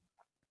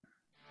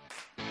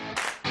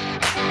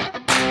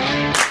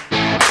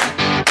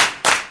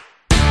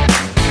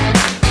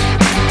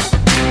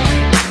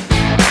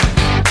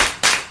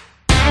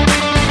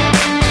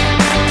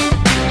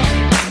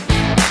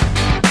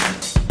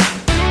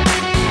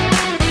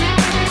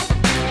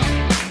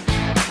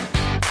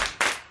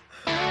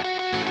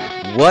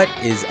What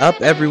is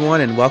up, everyone,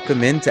 and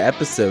welcome into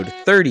episode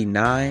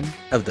 39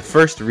 of the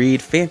First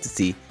Read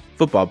Fantasy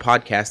Football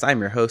Podcast. I'm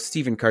your host,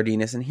 Steven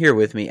Cardenas, and here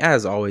with me,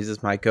 as always,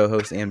 is my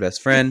co-host and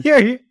best friend,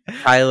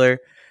 Tyler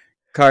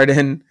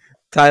Carden.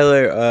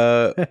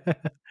 Tyler,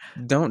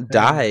 don't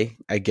die,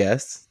 I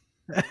guess.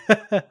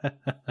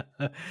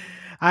 The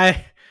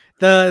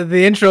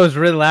intro is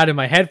really loud in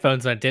my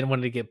headphones, and I didn't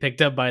want it to get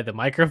picked up by the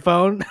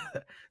microphone,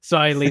 so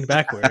I leaned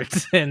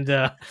backwards, and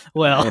about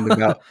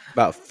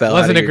fell.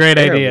 Wasn't out of a great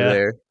your chair idea. over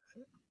there.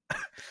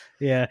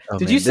 Yeah. Oh,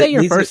 did man. you say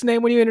your These first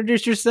name when you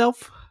introduced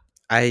yourself?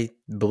 I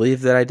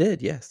believe that I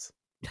did, yes.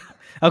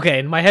 Okay,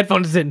 and my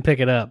headphones didn't pick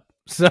it up,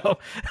 so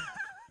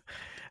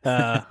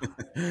weird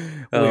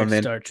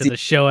start to the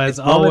show as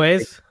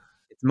always.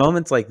 It's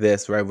moments like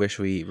this where I wish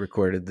we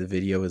recorded the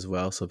video as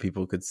well so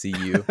people could see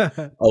you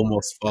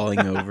almost falling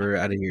over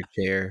out of your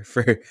chair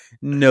for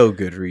no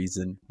good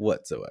reason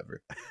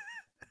whatsoever.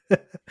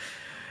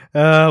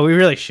 We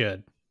really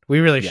should. We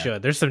really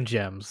should. There's some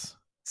gems.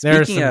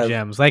 There are some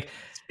gems. Like,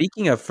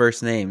 speaking of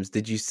first names,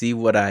 did you see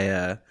what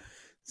I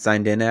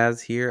signed in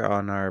as here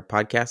on our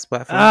podcast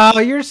platform? Oh,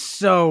 you're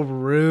so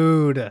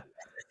rude.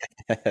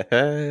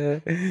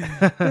 Great.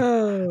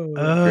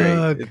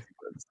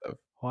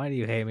 Why do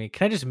you hate me?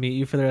 Can I just mute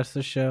you for the rest of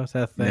the show? Is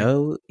that a thing?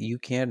 No, you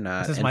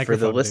cannot. And for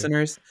the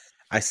listeners,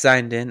 I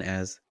signed in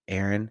as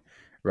Aaron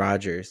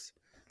Rodgers,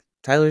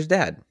 Tyler's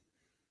dad.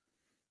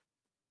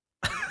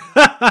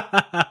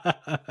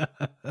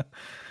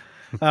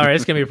 All right,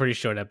 it's gonna be a pretty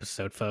short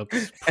episode,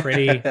 folks.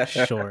 Pretty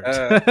short.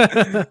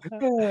 Oh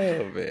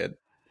man,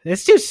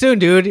 it's too soon,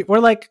 dude. We're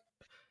like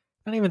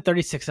not even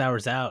 36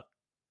 hours out.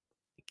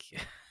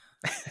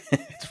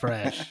 It's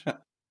fresh.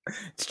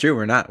 It's true.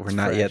 We're not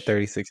yet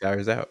 36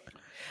 hours out.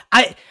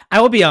 I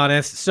will be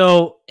honest.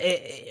 So,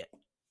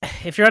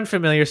 if you're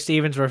unfamiliar,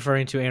 Steven's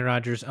referring to Aaron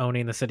Rodgers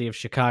owning the city of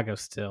Chicago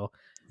still.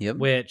 Yep.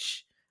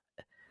 Which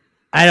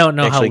I don't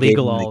know how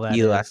legal all that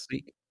is. Last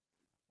week.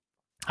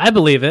 I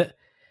believe it.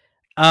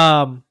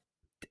 The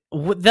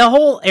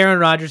whole Aaron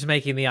Rodgers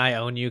making the "I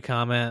own you"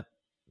 comment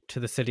to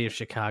the city of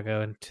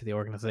Chicago and to the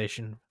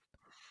organization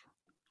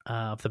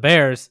of the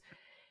Bears,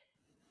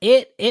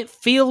 it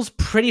feels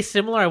pretty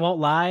similar, I won't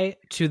lie,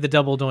 to the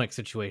double doink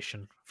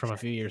situation from a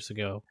few years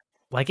ago.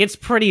 Like, it's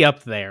pretty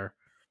up there.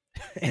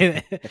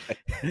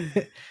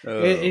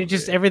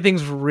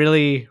 Everything's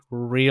really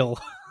real,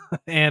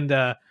 and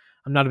I'm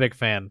not a big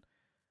fan.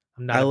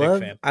 I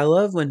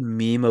love when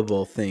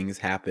memeable things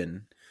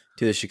happen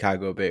to the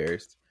Chicago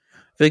Bears.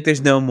 I feel like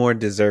there's no more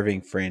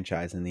deserving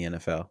franchise in the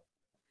NFL.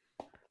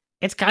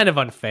 It's kind of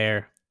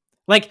unfair.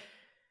 Like,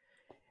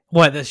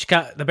 what,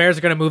 the Bears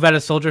are going to move out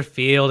of Soldier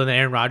Field, and then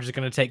Aaron Rodgers is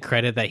going to take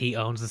credit that he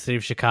owns the city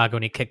of Chicago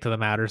and he kicked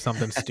them out or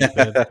something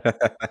stupid.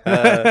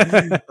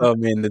 Oh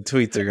man, the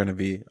tweets are going to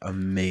be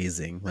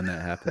amazing when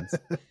that happens.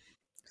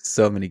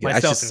 So many good.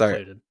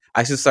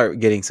 I should start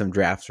getting some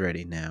drafts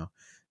ready now,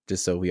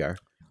 just so we are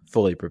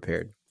fully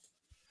prepared.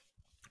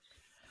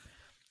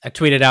 I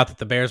tweeted out that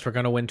the Bears were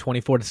going to win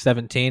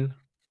 24-17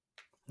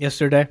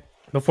 yesterday,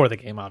 before the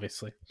game,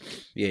 obviously.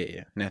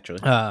 Yeah,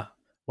 naturally.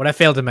 What I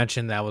failed to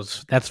mention,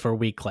 that's for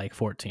week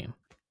 14.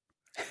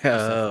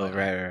 Oh,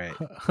 right.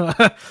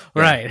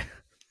 Right.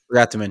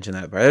 Forgot to mention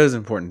that part. It was an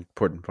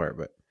important part,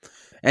 but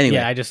anyway.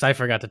 Yeah, I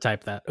forgot to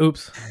type that.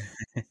 Oops.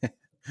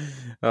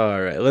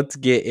 All right, let's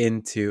get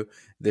into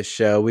the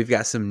show. We've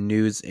got some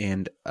news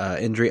and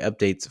injury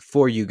updates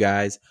for you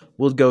guys.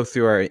 We'll go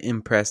through our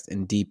impressed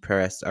and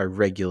depressed, our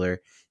regular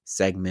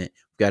segment.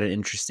 We've got an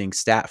interesting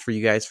stat for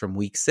you guys from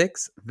week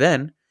 6.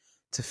 Then,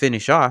 to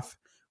finish off,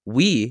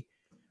 we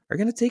are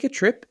going to take a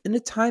trip in a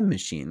time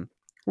machine.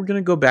 We're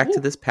going to go back to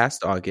this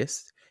past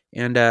August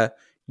and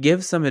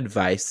give some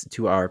advice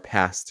to our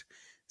past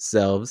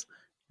selves.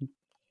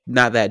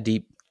 Not that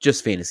deep,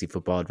 just fantasy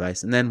football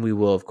advice. And then we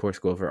will, of course,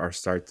 go over our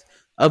starts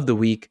of the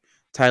week.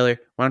 Tyler,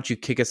 why don't you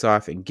kick us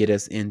off and get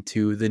us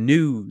into the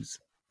news?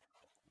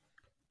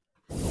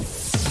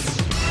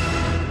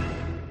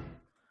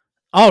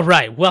 All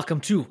right, welcome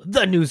to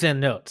the news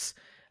and notes.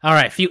 All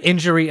right, a few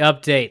injury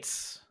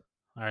updates.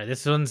 All right,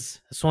 this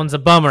one's a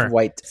bummer.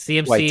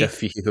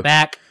 CMC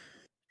back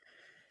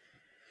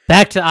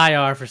to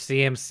IR for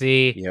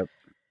CMC. Yep.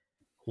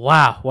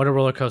 Wow, what a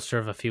roller coaster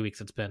of a few weeks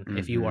it's been.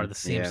 If you are the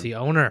CMC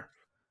owner,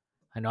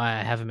 I know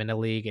I have him in a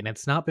league, and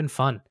it's not been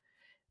fun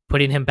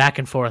putting him back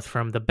and forth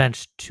from the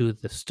bench to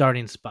the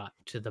starting spot,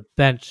 to the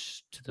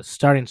bench to the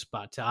starting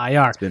spot to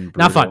IR. It's been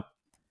brutal.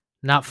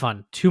 Not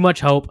fun. Too much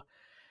hope.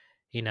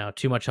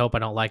 Too much hope. I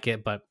don't like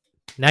it, but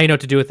now you know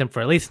what to do with him for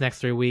at least the next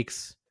 3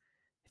 weeks.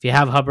 If you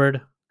have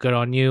Hubbard, good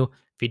on you.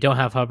 If you don't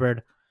have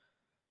Hubbard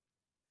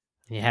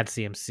and you had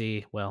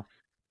CMC, well,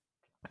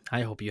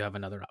 I hope you have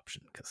another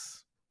option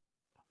because,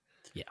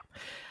 yeah.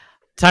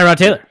 Tyrod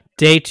Taylor,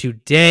 day to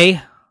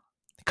day.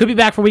 Could be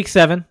back for week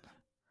 7,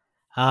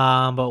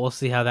 but we'll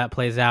see how that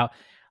plays out.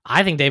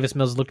 I think Davis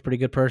Mills looked pretty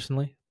good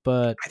personally,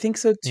 but I think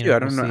so too. I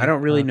don't know. I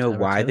don't really know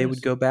why they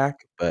would go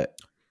back, but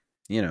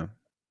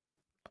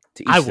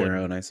to each their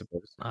own, I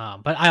suppose.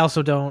 But I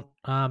also don't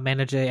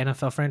manage a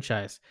NFL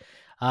franchise.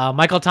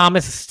 Michael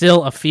Thomas is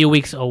still a few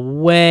weeks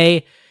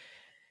away.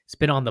 He's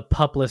been on the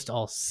PUP list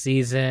all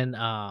season.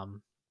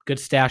 Good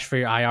stash for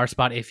your IR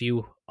spot if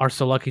you are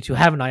so lucky to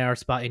have an IR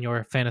spot in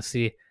your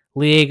fantasy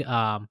league.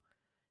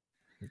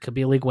 It could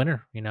be a league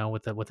winner,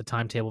 with the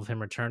timetable of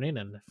him returning,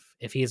 and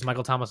if he is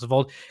Michael Thomas of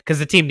old, because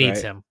the team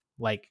needs him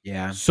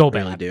so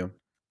bad. Really do.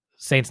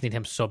 Saints need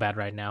him so bad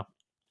right now.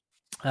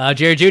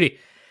 Jerry Jeudy,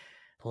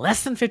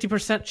 less than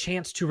 50%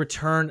 chance to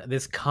return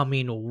this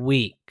coming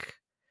week.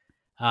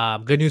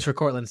 Good news for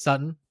Cortland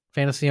Sutton,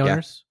 fantasy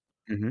owners.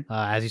 Yeah. Mm-hmm.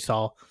 As you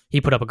saw,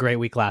 he put up a great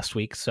week last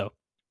week, so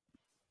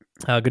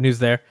good news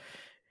there.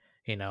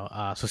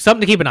 So something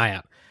to keep an eye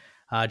out.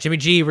 Jimmy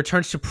G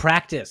returns to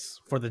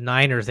practice for the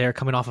Niners. They're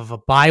coming off of a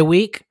bye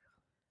week.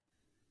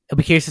 I'll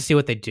be curious to see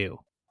what they do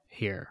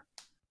here.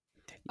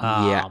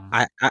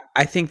 I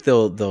think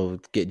they'll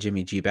get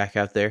Jimmy G back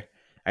out there.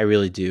 I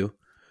really do.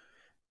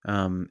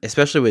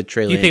 Especially with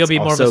Trey Lance. Do you think it'll be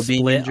more of a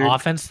split injured.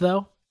 Offense,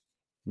 though?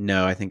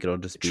 No, I think it'll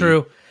just be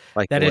true.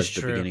 Like that it is was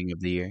at true. the beginning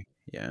of the year.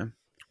 Yeah.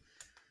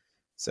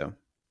 So,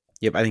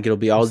 yep, I think it'll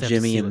be all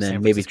Jimmy, and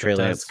then maybe Trey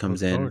Lance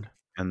comes in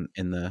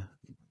the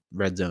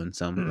red zone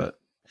some, but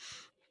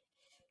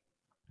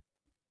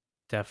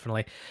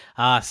definitely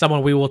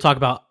someone we will talk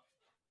about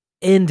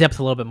in depth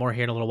a little bit more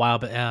here in a little while.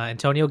 But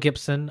Antonio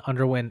Gibson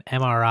underwent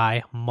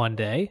MRI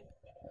Monday.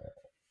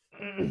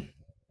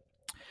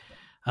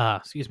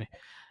 Excuse me.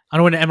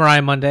 Underwent an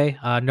MRI Monday.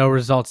 No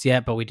results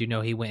yet, but we do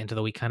know he went into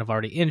the week kind of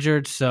already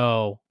injured,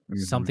 so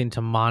something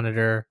to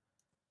monitor.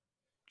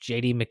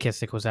 J.D.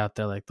 McKissick was out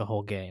there like the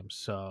whole game,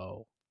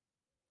 so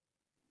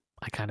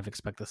I kind of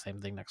expect the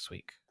same thing next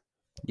week.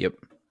 Yep.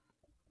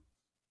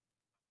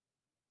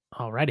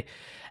 Alrighty.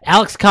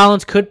 Alex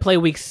Collins could play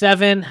week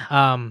 7.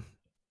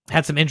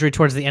 Had some injury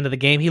towards the end of the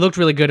game. He looked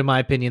really good, in my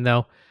opinion,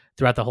 though,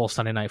 throughout the whole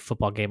Sunday night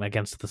football game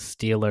against the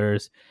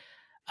Steelers.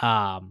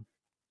 I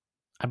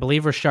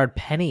believe Rashard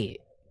Penny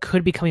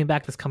could be coming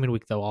back this coming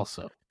week, though,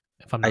 also.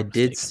 If I'm not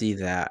mistaken. Did see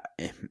that.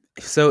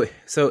 So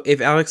if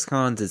Alex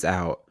Collins is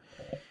out,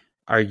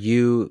 are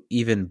you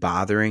even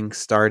bothering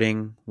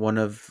starting one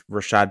of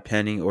Rashad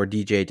Penny or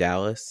DJ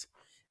Dallas?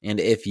 And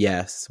if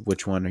yes,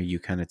 which one are you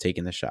kind of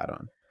taking the shot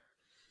on?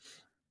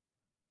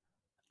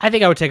 I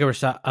think I would take a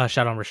shot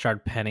on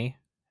Rashard Penny.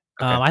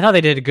 Okay. I thought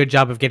they did a good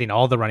job of getting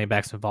all the running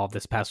backs involved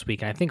this past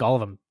week, and I think all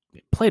of them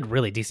played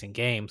really decent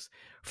games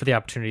for the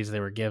opportunities they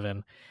were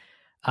given.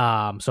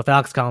 So if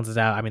Alex Collins is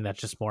out, I mean, that's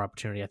just more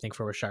opportunity, I think,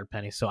 for Rashard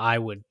Penny. So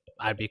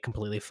I'd be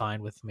completely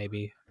fine with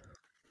maybe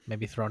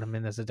throwing him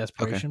in as a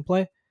desperation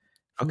play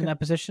from that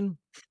position.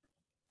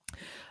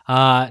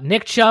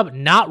 Nick Chubb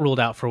not ruled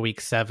out for week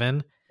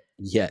 7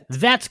 yet.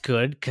 That's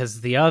good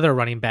because the other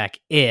running back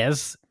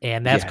is,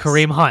 and that's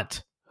Kareem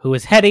Hunt, who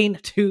is heading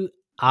to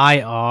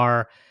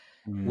IR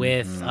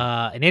with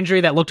an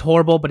injury that looked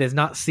horrible but is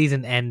not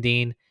season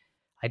ending.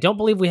 I don't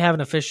believe we have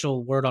an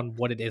official word on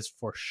what it is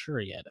for sure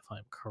yet, if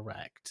I'm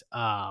correct.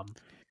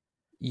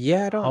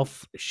 Yeah, I don't.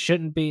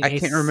 Shouldn't be. I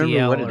can't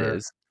remember what it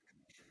is.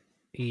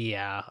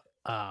 Yeah.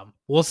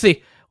 We'll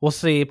see. We'll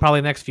see.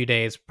 Probably the next few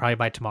days. Probably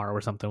by tomorrow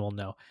or something. We'll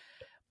know.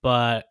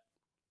 But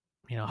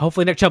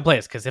hopefully Nick Chubb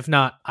plays. Because if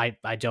not, I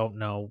don't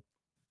know.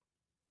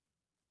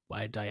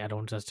 I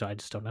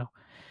just don't know.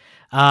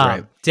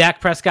 Right.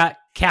 Dak Prescott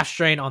calf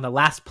strain on the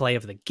last play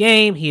of the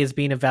game. He is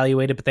being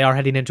evaluated, but they are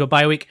heading into a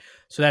bye week,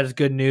 so that is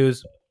good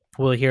news.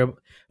 We'll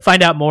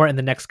find out more in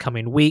the next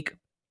coming week.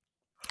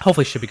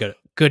 Hopefully, should be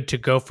good to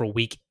go for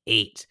week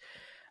 8.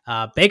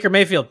 Baker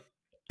Mayfield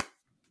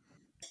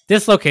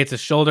dislocates his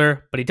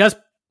shoulder, but he does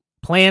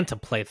plan to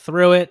play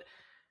through it.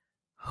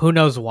 Who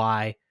knows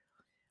why?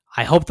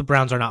 I hope the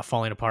Browns are not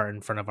falling apart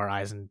in front of our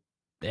eyes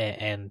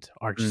and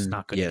are just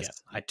not good again.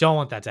 I don't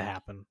want that to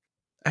happen.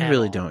 I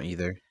really don't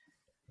either.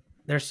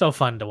 They're so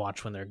fun to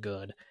watch when they're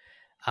good.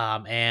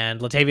 And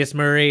Latavius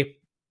Murray,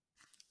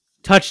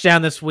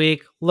 touchdown this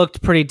week,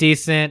 looked pretty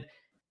decent.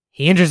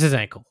 He injures his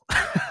ankle.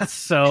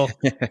 So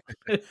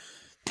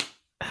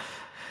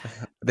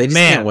they just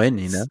can't win,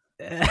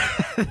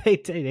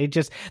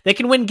 they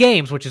can win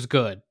games, which is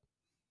good.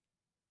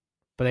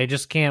 But they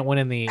just can't win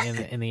in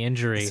the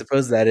injury. I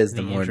suppose that is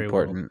the more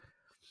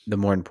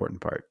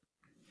important part.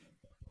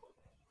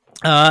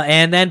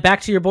 And then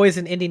back to your boys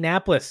in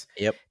Indianapolis.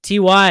 Yep.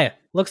 T.Y.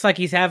 looks like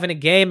he's having a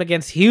game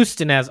against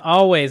Houston as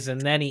always, and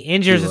then he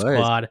injures his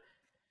quad.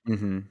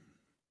 Mm-hmm.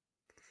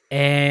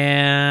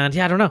 And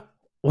I don't know.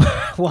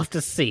 We'll have to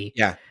see.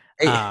 Yeah.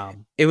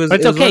 It was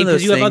okay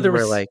because you have other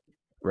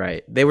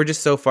right. They were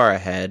just so far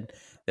ahead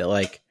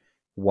that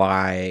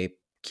why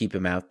keep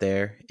him out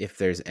there if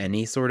there's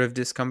any sort of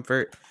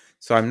discomfort?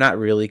 So I'm not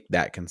really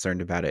that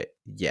concerned about it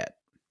yet.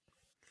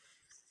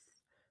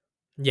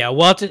 Yeah,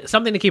 well,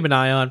 something to keep an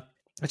eye on.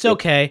 It's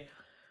okay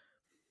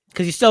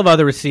because you still have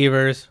other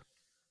receivers,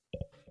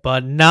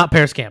 but not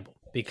Paris Campbell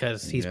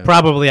because he's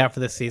probably out for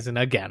this season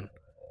again.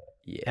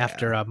 Yeah.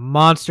 After a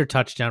monster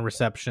touchdown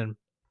reception,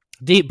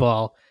 deep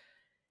ball,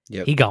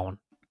 he going.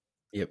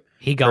 Yep.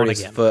 He going hurt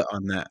again. His foot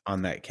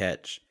on that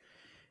catch,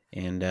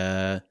 and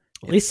at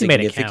least he made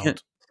it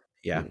count.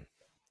 Yeah.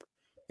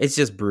 it's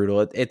just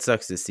brutal. It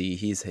sucks to see.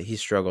 He's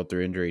struggled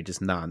through injury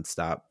just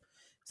nonstop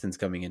since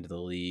coming into the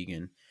league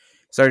and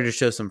started to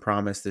show some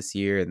promise this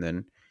year, and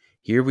then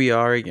here we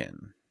are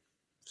again.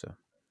 So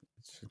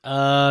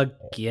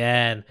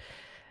again,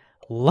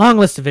 long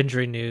list of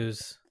injury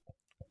news.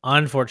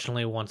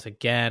 Unfortunately, once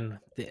again,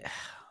 it's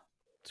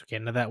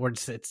getting to that word.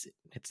 It's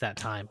that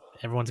time.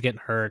 Everyone's getting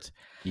hurt.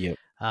 Yep.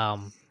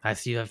 I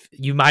see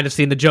you might have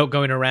seen the joke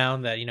going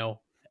around that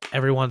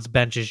everyone's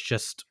bench is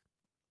just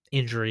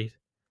injury,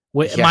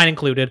 mine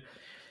included.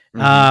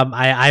 Mm-hmm.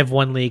 I have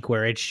one league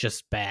where it's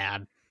just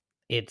bad.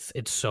 It's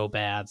so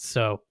bad.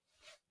 So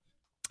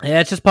yeah,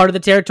 it's just part of the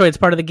territory. It's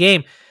part of the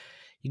game.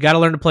 You got to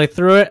learn to play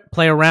through it,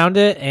 play around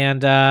it,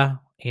 and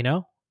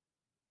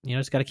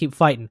just got to keep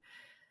fighting.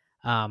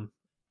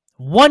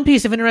 One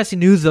piece of interesting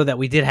news though that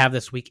we did have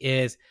this week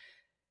is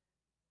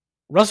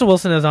Russell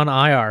Wilson is on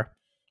IR.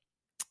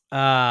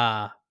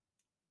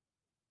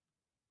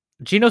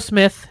 Geno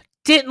Smith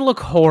didn't look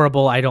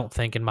horrible, I don't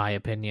think, in my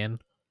opinion.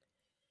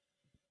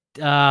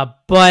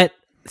 But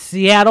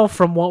Seattle,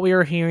 from what we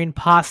were hearing,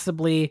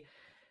 possibly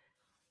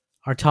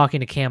are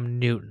talking to Cam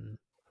Newton.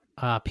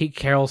 Pete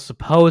Carroll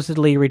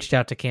supposedly reached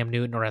out to Cam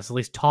Newton, or has at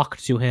least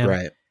talked to him.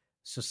 Right.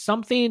 So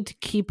something to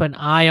keep an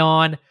eye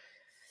on.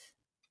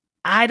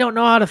 I don't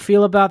know how to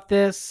feel about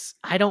this.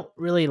 I don't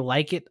really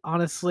like it,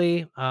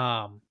 honestly.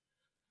 I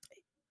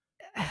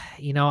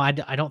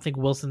don't think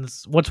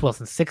what's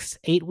Wilson,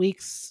 6-8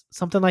 weeks,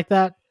 something like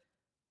that.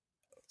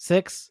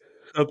 6,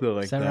 something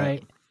like is that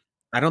right?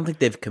 I don't think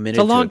they've committed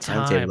It's a to long a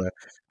timetable. time.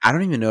 I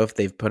don't even know if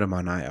they've put him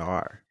on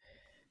IR.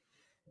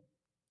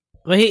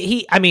 Well,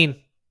 in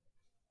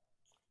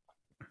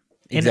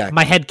Exactly.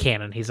 my head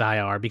canon, he's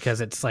IR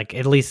because it's like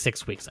at least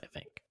 6 weeks, I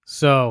think.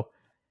 So,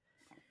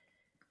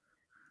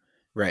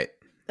 Right.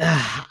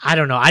 I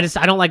don't know. I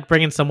don't like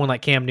bringing someone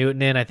like Cam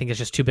Newton in. I think it's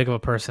just too big of a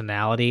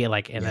personality.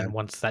 Then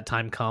once that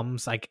time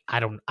comes, I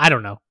don't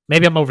know.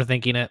 Maybe I'm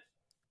overthinking it.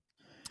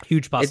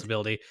 Huge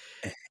possibility.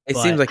 It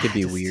seems like it'd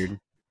be weird.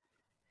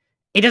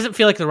 It doesn't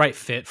feel like the right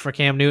fit for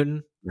Cam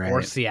Newton Right.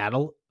 or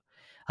Seattle.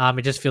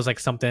 It just feels like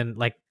something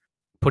like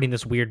putting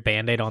this weird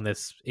Band-Aid on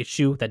this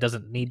issue that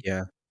doesn't need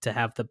to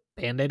have the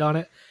Band-Aid on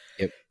it.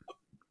 Yep.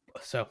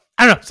 So,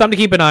 I don't know. Something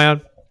to keep an eye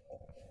on.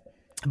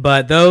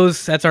 But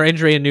that's our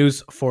injury and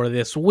news for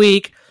this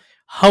week.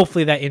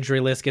 Hopefully that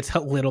injury list gets a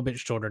little bit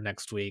shorter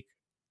next week.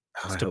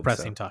 It's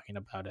depressing talking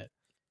about it.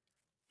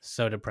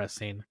 So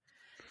depressing.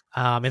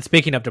 And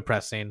speaking of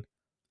depressing,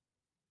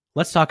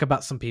 let's talk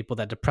about some people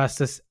that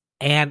depressed us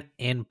and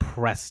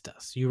impressed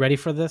us. You ready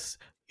for this?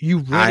 You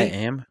ready? I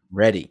am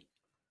ready.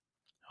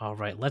 All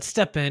right, let's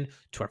step in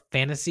to our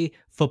fantasy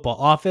football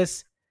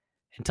office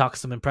and talk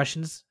some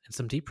impressions and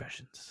some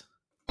depressions.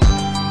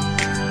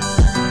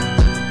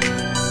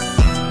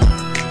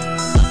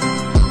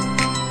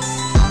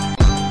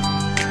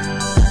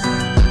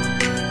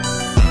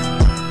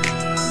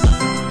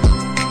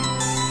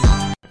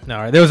 All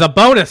right, there was a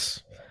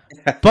bonus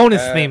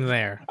theme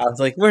there. I was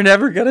like, we're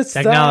never gonna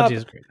stop. Technology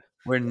is great.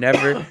 We're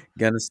never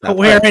gonna stop.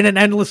 We're in an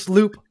endless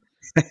loop.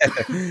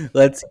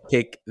 Let's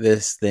kick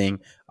this thing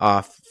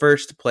off.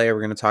 First player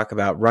we're going to talk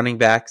about, running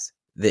backs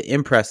that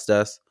impressed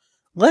us.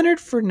 Leonard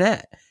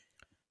Fournette.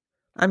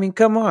 I mean,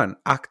 come on.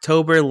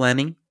 October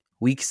Lenny,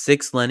 week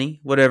 6 Lenny,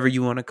 whatever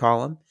you want to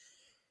call him.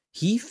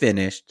 He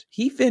finished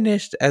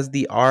as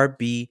the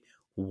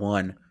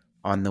RB1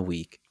 on the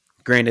week.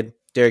 Granted,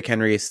 Derrick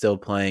Henry is still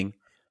playing.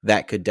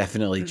 That could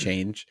definitely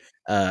change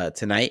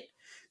tonight.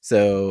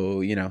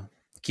 So,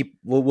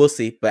 we'll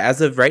see. But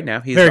as of right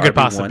now, he's very good RB1.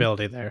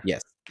 Possibility there.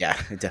 Yes. Yeah,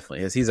 it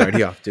definitely is. He's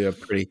already off to a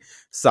pretty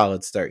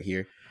solid start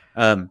here.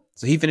 So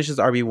he finishes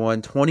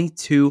RB1,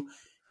 22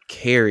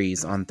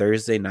 carries on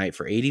Thursday night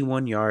for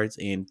 81 yards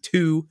and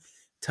 2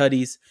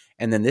 tutties.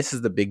 And then this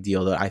is the big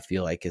deal that I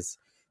feel like is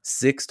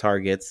 6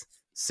 targets,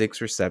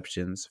 6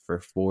 receptions for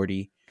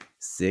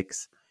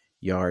 46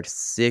 yards,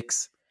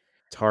 6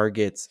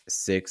 targets,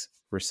 6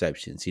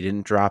 receptions. He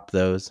didn't drop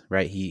those,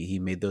 right? He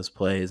made those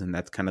plays, and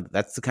that's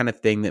the kind of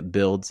thing that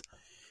builds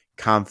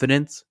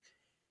confidence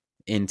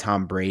in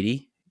Tom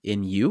Brady,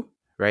 in you,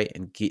 right?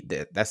 And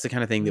that's the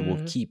kind of thing that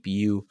will keep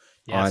you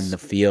on the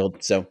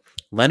field. So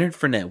Leonard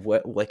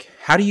Fournette,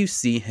 how do you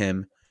see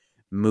him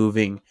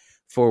moving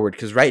forward?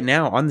 Because right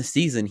now on the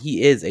season,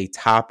 he is a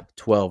top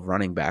 12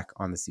 running back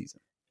on the season.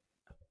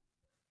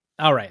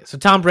 All right, so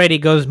Tom Brady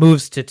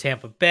moves to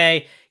Tampa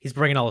Bay. He's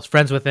bringing all his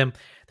friends with him.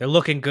 They're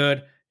looking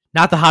good.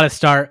 Not the hottest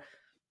start.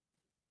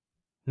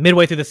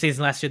 Midway through the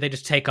season last year, they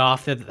just take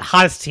off. They're the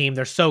hottest team.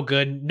 They're so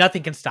good.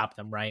 Nothing can stop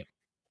them, right?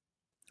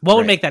 What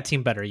would make that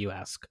team better, you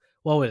ask?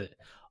 What was it?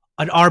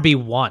 An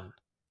RB1.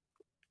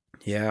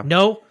 Yeah.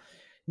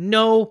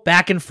 No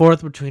back and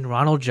forth between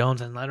Ronald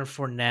Jones and Leonard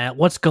Fournette.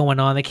 What's going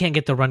on? They can't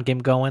get the run game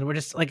going. We're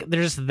just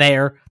they're just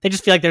there. They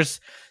just feel like there's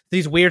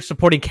these weird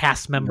supporting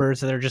cast members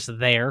that are just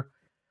there.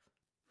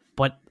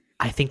 But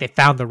I think they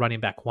found the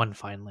running back one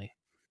finally.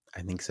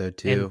 I think so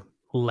too. And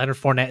Leonard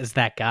Fournette is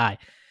that guy.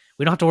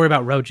 We don't have to worry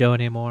about Rojo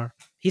anymore.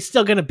 He's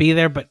still going to be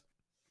there, but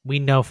we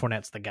know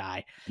Fournette's the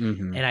guy.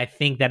 Mm-hmm. And I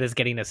think that is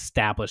getting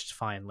established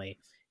finally.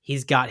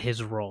 he's got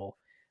his role.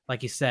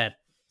 Like you said,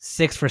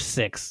 6 for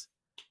 6.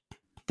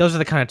 Those are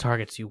the kind of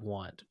targets you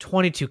want.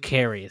 22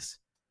 carries.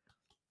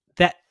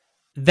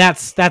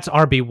 That's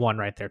RB1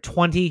 right there.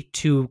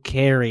 22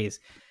 carries.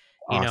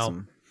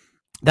 Awesome.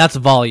 That's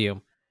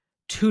volume.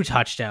 2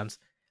 touchdowns.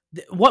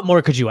 What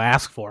more could you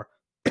ask for?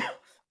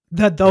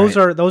 Those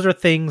are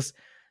things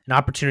and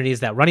opportunities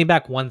that running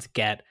back ones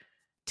get.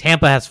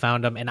 Tampa has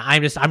found them, and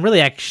it's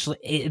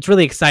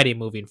really exciting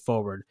moving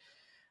forward.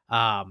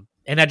 And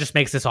that just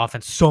makes this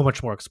offense so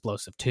much more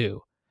explosive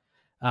too.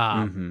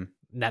 Now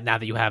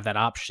that you have that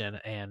option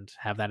and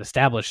have that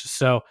established.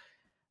 So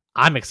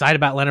I'm excited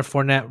about Leonard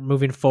Fournette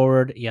moving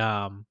forward.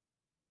 I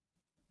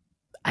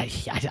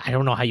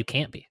don't know how you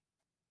can't be.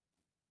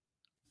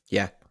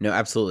 Yeah, no,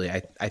 absolutely.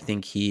 I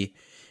think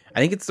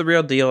it's the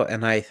real deal,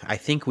 and I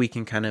think we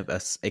can kind of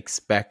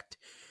expect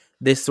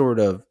this sort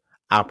of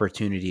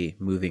opportunity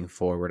moving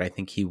forward. I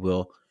think he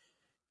will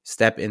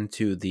step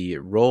into the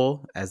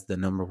role as the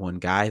number one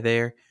guy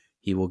there.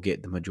 He will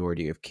get the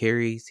majority of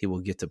carries. He will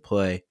get to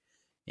play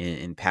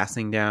in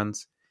passing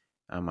downs.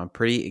 I'm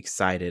pretty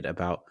excited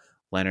about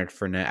Leonard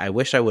Fournette. I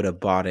wish I would have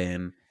bought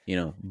in,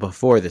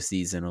 before the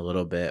season a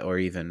little bit, or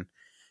even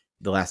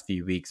the last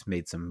few weeks,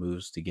 made some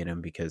moves to get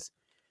him, because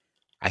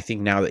I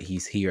think now that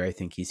he's here, I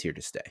think he's here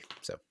to stay.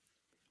 So,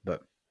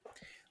 but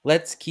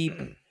let's keep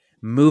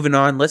moving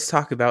on. Let's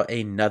talk about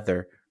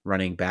another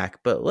running back,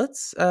 but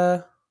it's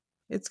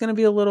going to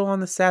be a little on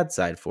the sad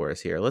side for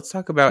us here. Let's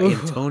talk about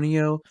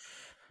Antonio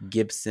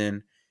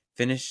Gibson.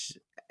 Finish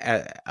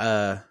at,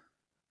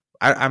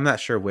 I'm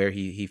not sure where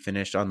he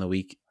finished on the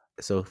week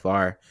so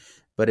far,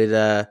 but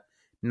it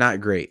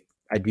not great.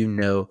 I do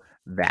know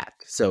that.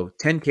 So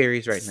 10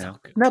 carries right now.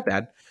 Not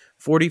bad.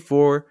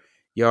 44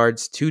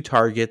 yards, 2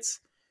 targets,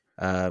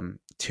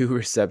 2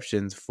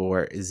 receptions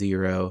for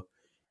 0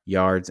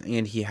 yards,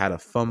 and he had a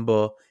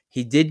fumble.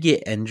 He did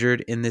get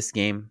injured in this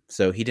game,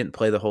 so he didn't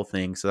play the whole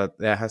thing. So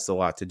that has a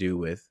lot to do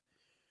with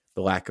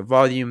the lack of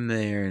volume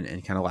there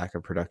and kind of lack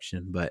of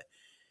production. But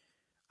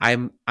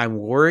I'm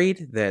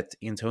worried that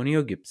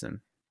Antonio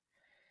Gibson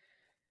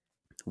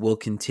will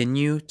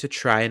continue to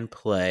try and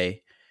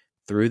play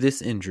through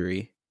this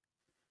injury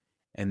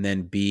and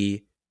then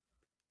be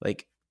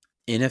like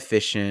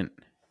inefficient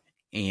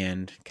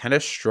and kind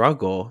of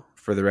struggle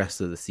for the rest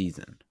of the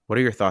season. What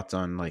are your thoughts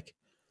on like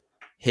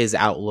his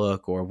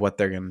outlook or what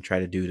they're going to try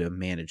to do to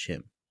manage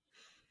him?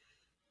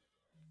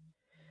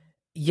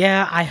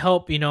 Yeah, I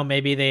hope,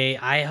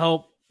 I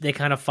hope they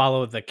kind of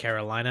follow the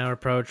Carolina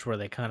approach where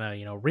they kind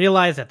of,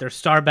 realize that their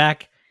star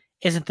back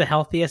isn't the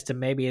healthiest and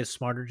maybe it's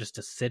smarter just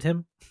to sit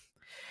him.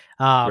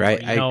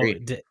 Right. I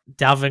agree.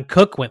 Dalvin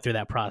Cook went through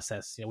that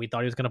process. We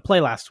thought he was going to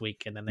play last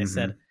week, and then they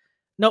said,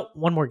 nope,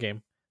 one more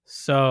game.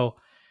 So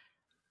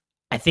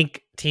I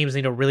think teams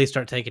need to really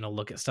start taking a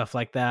look at stuff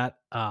like that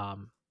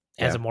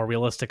as a more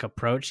realistic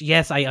approach.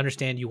 Yes, I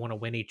understand you want to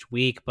win each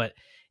week, but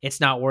it's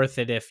not worth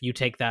it if you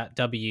take that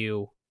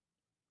W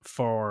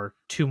for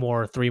 2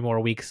 more, 3 more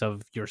weeks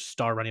of your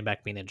star running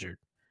back being injured.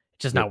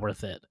 It's just not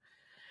worth it.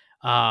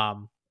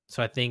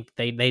 So I think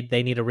they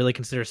need to really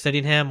consider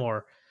sitting him,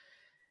 or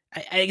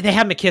they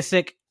have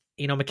McKissick.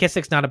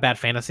 McKissick's not a bad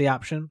fantasy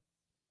option.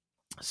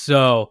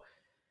 So,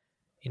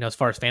 as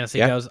far as fantasy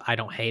goes, I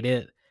don't hate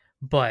it.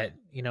 But,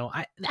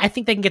 I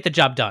think they can get the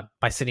job done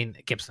by sitting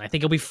Gibson. I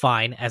think he'll be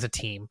fine as a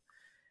team.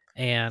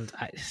 And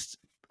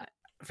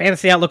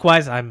fantasy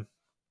outlook-wise, I'm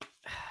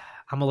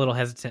a little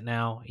hesitant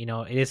now.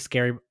 It is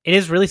scary. It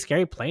is really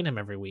scary playing him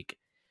every week.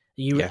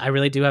 I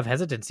really do have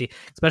hesitancy,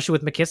 especially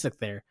with McKissick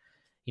there.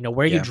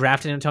 Where you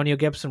drafted Antonio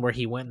Gibson, where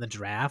he went in the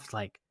draft,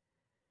 like,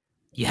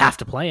 you have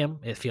to play him,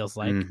 it feels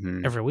like,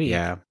 every week.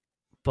 Yeah.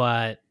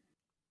 But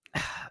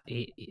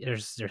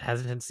there's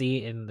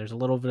hesitancy and there's a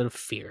little bit of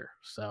fear.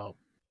 So,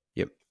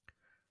 yep.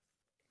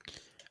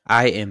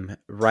 I am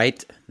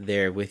right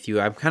there with you.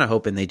 I'm kind of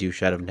hoping they do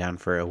shut him down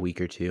for a week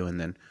or two, and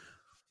then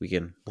we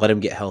can let him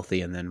get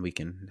healthy, and then we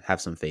can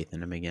have some faith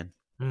in him again.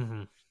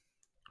 Mm-hmm.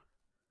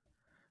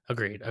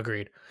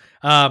 Agreed.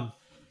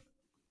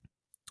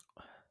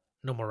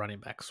 No more running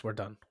backs. We're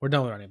done. We're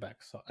done with running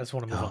backs. So I just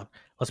want to move on.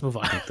 Let's move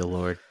on. Thank the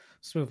Lord.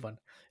 Let's move on.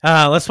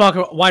 Let's talk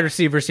about wide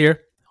receivers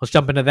here. Let's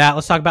jump into that.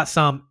 Let's talk about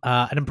some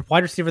an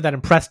wide receiver that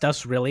impressed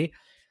us, really.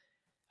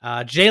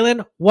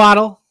 Jalen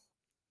Waddle,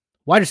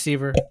 wide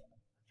receiver,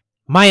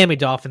 Miami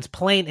Dolphins,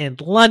 playing in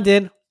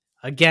London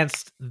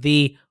against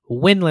the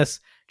winless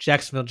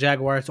Jacksonville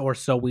Jaguars, or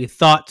so we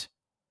thought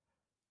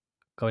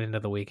going into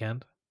the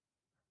weekend.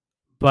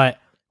 But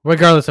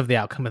regardless of the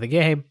outcome of the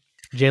game,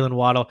 Jalen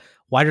Waddle,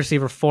 wide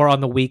receiver 4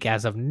 on the week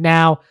as of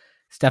now.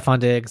 Stephon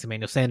Diggs,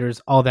 Emmanuel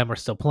Sanders, all of them are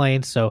still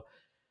playing, so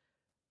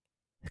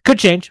it could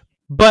change.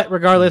 But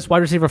regardless,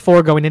 wide receiver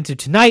 4 going into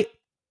tonight,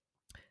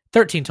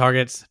 13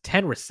 targets,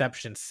 10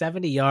 receptions,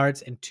 70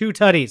 yards, and 2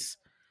 tutties.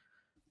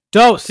 2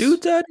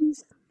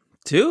 tutties.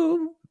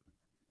 2.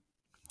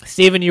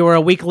 Steven, you were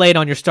a week late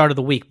on your start of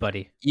the week,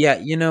 buddy. Yeah,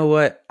 you know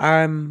what?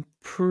 I'm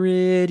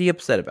pretty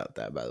upset about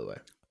that, by the way.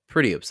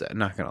 Pretty upset,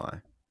 not going to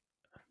lie.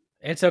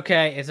 It's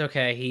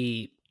okay.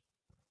 He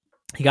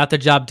got the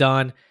job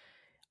done.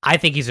 I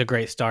think he's a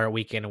great starter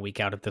week in and week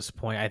out at this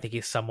point. I think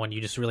he's someone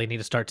you just really need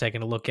to start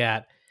taking a look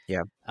at.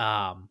 Yeah.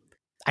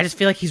 I just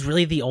feel like he's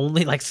really the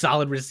only like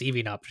solid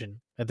receiving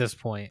option at this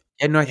point.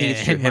 Yeah, no, I think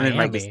it's true. In Him and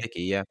Mike Miami.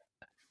 Gesicki, yeah.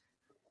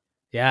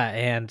 Yeah,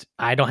 and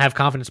I don't have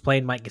confidence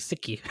playing Mike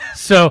Gesicki.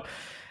 So,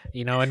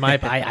 in my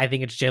I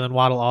think it's Jalen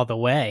Waddle all the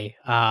way.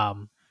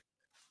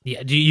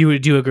 Yeah, do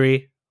you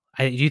agree?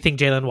 Do you think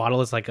Jalen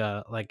Waddle is like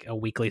a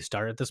weekly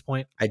start at this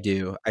point? I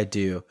do.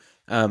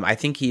 I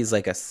think he's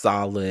like a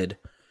solid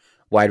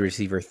wide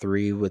receiver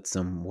 3 with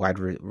some wide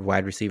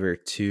receiver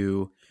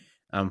 2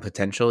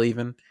 potential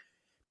even,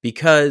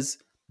 because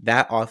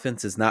that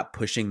offense is not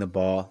pushing the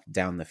ball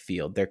down the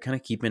field. They're kind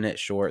of keeping it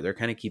short. They're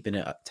kind of keeping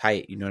it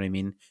tight. You know what I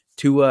mean?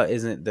 Tua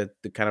isn't the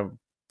kind of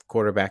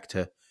quarterback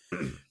to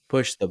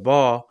push the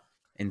ball.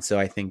 And so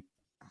I think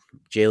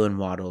Jalen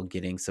Waddle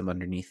getting some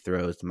underneath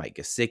throws to Mike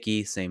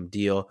Gesicki, same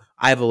deal.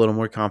 I have a little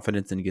more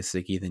confidence in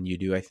Gesicki than you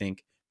do, I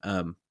think.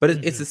 But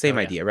it's the same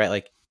idea, right?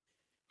 Like,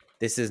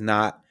 this is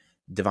not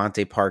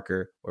Devontae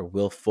Parker or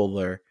Will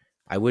Fuller.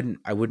 I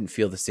wouldn't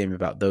feel the same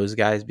about those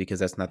guys because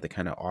that's not the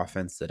kind of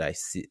offense that I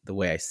see, the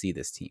way I see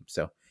this team.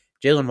 So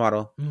Jalen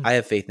Waddle, I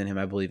have faith in him.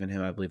 I believe in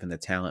him. I believe in the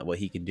talent, what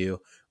he can do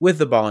with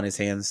the ball in his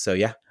hands. So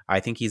yeah, I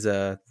think he's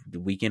a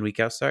week in, week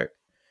out start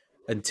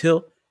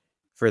until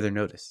further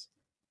notice.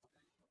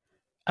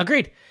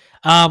 Agreed.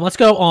 Let's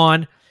go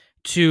on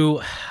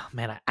to,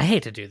 man, I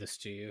hate to do this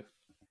to you.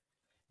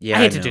 Yeah,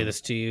 I hate to do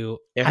this to you.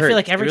 It I feel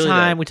like hurts. every It really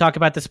time does. we talk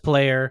about this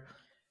player,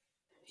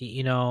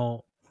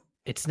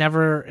 it's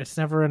never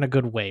in a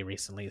good way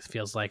recently, it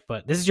feels like.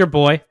 But this is your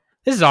boy.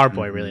 This is our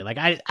boy, really.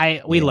 Like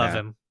we love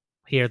him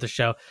here at the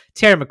show.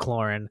 Terry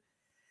McLaurin.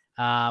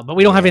 But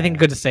we don't have anything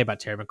good to say about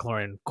Terry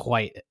McLaurin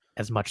quite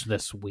as much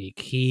this week.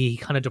 He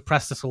kind of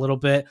depressed us a little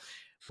bit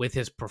with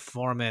his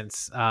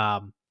performance.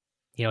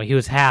 He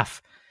was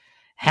half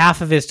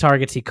of his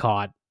targets he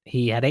caught.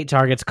 He had 8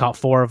 targets, caught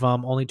 4 of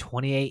them, only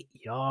 28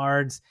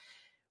 yards.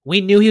 We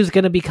knew he was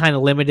going to be kind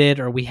of limited,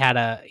 or we had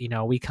a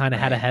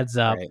heads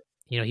up. Right.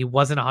 He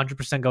wasn't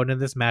 100% going into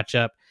this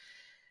matchup.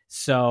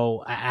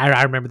 So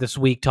I remember this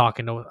week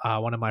talking to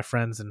one of my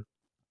friends, and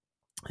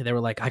they were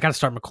like, I got to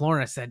start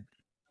McLaurin. I said,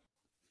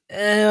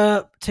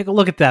 take a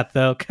look at that,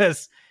 though,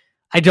 because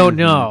I don't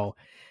know.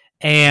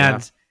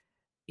 And,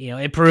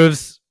 it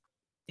proves,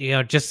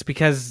 just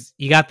because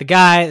you got the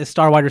guy, the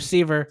star wide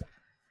receiver,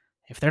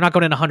 if they're not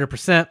going in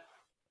 100%,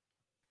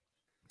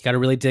 you got to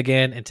really dig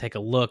in and take a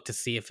look to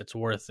see if it's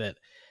worth it.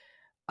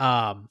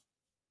 I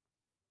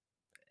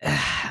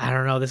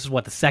don't know. This is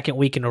the second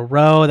week in a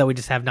row that we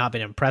just have not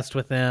been impressed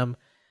with him.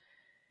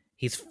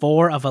 He's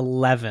 4 of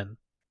 11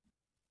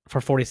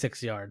 for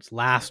 46 yards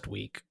last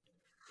week.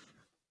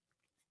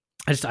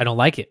 I don't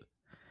like it.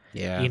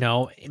 Yeah.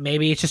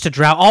 Maybe it's just a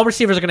drought. All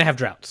receivers are going to have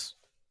droughts,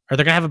 or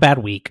they're going to have a bad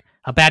week,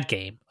 a bad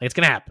game. Like, it's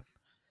going to happen.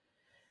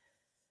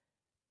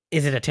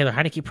 Is it a Taylor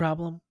Heineke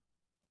problem?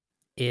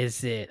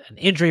 Is it an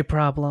injury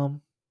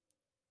problem?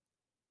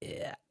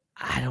 Yeah,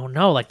 I don't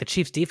know. Like, the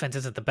Chiefs' defense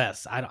isn't the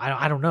best.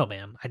 I don't know,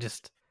 man.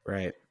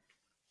 Right.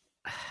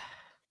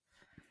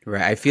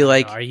 I feel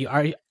like are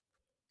you?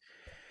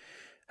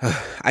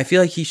 I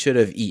feel like he should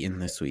have eaten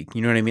this week.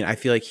 You know what I mean? I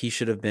feel like he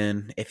should have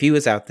been, if he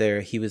was out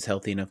there, he was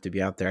healthy enough to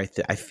be out there.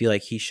 I feel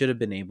like he should have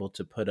been able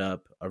to put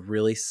up a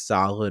really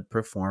solid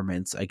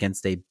performance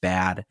against a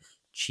bad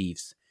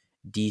Chiefs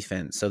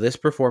defense. So this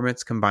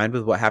performance combined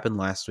with what happened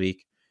last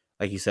week,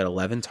 like you said,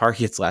 11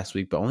 targets last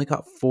week, but only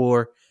caught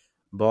 4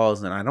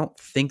 balls. And I don't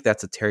think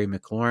that's a Terry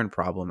McLaurin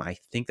problem. I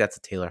think that's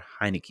a Taylor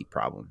Heineke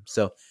problem.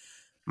 So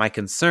my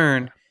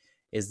concern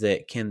is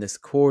that can this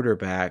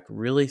quarterback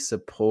really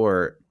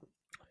support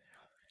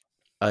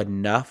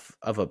enough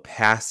of a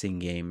passing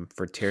game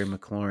for Terry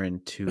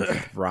McLaurin to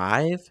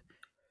thrive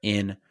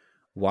in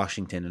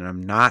Washington? And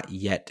I'm not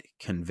yet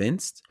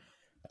convinced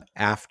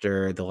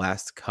after the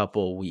last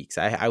couple weeks.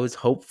 I was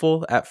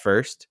hopeful at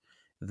first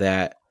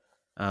that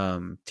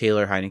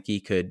Taylor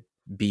Heineke could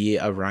be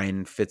a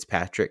Ryan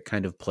Fitzpatrick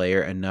kind of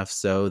player, enough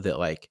so that,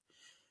 like,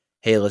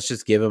 hey, let's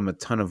just give him a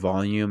ton of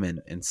volume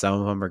and some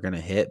of them are going to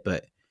hit.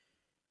 But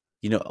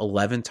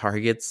 11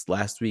 targets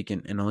last week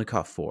and only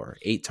caught 4.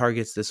 8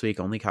 targets this week,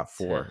 only caught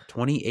 4.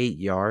 28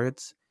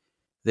 yards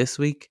this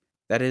week.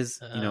 That is,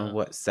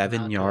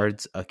 7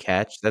 yards a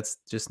catch. That's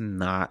just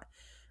not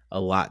a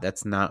lot.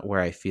 That's not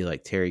where I feel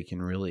like Terry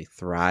can really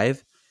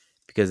thrive,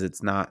 because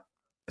it's not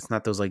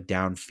those like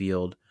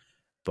downfield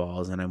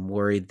balls. And I'm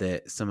worried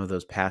that some of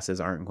those passes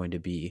aren't going to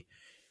be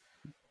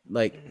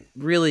like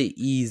really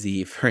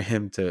easy for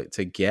him to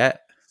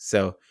get.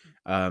 So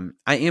I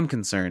am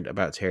concerned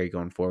about Terry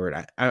going forward.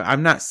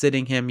 I'm not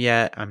sitting him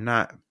yet. I'm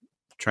not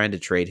trying to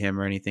trade him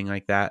or anything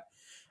like that.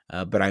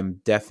 But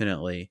I'm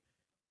definitely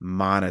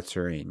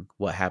monitoring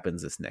what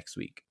happens this next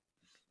week.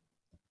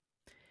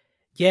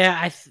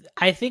 Yeah,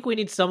 I think we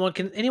need someone.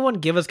 Can anyone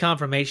give us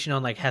confirmation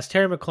on, like, has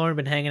Terry McLaurin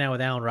been hanging out with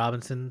Allen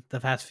Robinson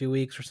the past few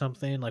weeks or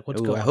something? Like, what's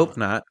going on? I hope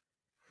not.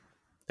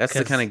 That's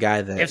the kind of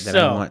guy that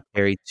I want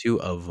Terry to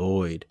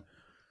avoid.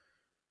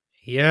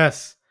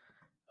 Yes.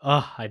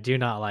 Oh, I do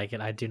not like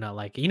it.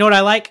 You know what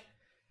I like?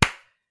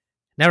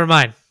 Never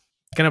mind.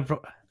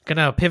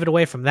 Gonna pivot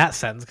away from that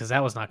sentence because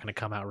that was not gonna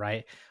come out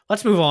right.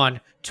 Let's move on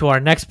to our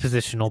next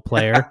positional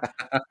player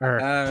or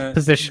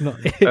positional.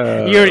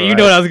 You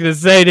know what I was gonna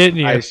say, didn't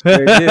you? I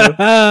sure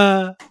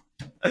do.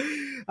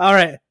 All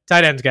right,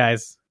 tight ends,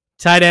 guys.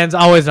 Tight ends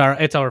always are.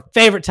 It's our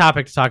favorite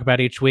topic to talk about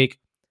each week.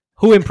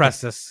 Who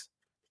impressed us,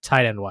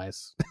 tight end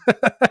wise?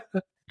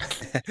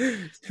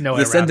 No,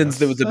 the sentence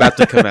that was about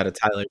to come out of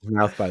Tyler's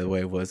mouth, by the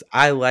way, was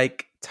 "I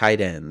like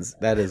tight ends."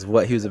 That is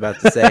what he was about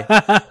to say.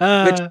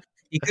 Which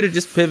he could have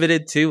just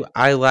pivoted to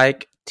 "I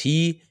like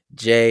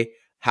T.J.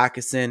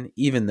 Hockenson,"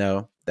 even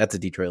though that's a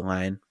Detroit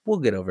Lion. We'll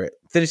get over it.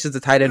 Finishes the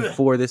tight end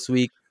 4 this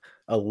week.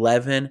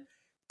 11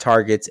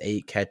 targets,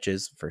 8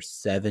 catches for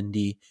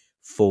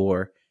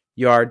 74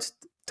 yards.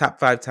 Top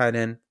 5 tight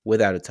end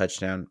without a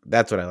touchdown.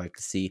 That's what I like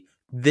to see.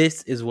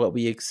 This is what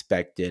we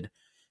expected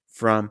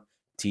from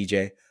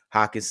TJ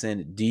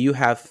Hockenson. Do you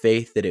have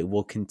faith that it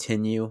will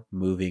continue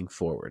moving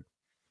forward?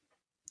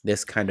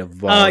 This kind of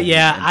volume.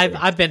 Yeah,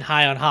 I've been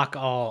high on Hawk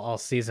all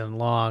season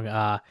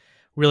long.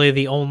 Really,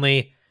 the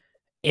only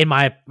in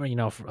my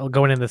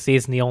going into the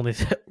season, the only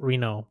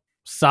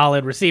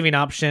solid receiving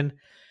option.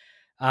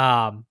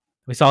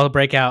 We saw the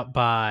breakout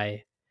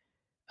by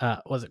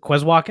was it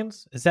Quez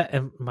Watkins? Is that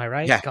am I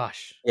right? Yeah.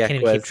 Gosh, yeah,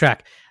 can't even keep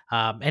track.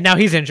 And now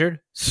he's injured,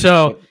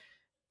 so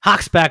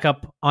Hawk's back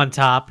up on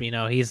top.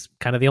 He's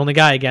kind of the only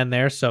guy again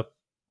there. So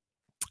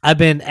I've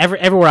been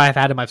everywhere I've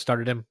had him, I've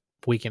started him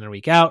week in and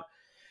week out.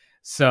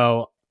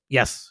 So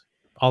yes,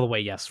 all the way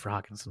yes for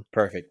Hockenson.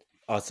 Perfect.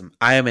 Awesome.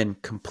 I am in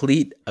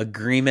complete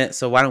agreement.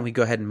 So why don't we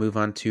go ahead and move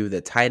on to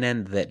the tight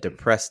end that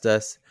depressed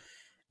us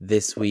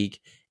this week.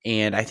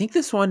 And I think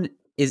this one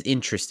is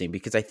interesting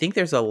because I think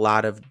there's a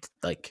lot of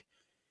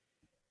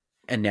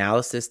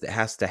analysis that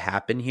has to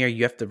happen here.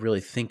 You have to really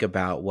think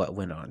about what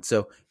went on.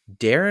 So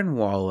Darren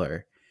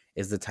Waller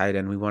is the tight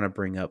end we want to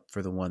bring up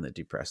for the one that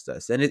depressed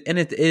us. And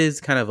it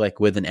is kind of like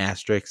with an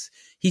asterisk.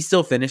 He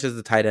still finishes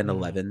the tight end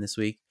 11 this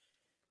week.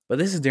 But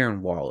this is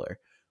Darren Waller.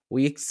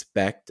 We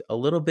expect a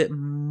little bit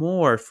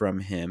more from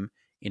him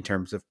in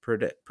terms of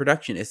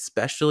production,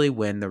 especially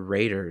when the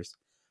Raiders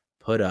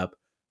put up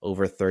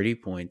over 30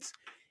 points.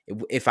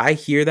 If I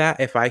hear,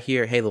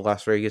 hey, the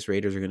Las Vegas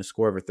Raiders are going to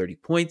score over 30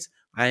 points,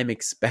 I am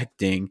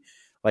expecting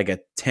like a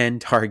 10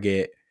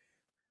 target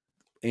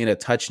in a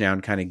touchdown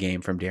kind of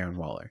game from Darren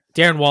Waller.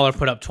 Darren Waller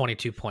put up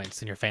 22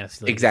 points in your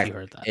fantasy league. Exactly. If you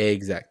heard that.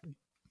 Exactly.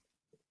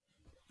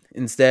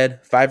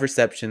 Instead, 5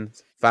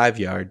 receptions, 5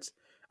 yards,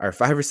 or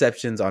 5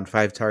 receptions on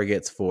 5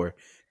 targets for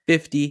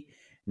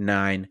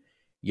 59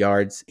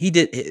 yards.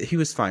 He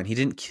was fine. He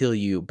didn't kill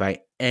you by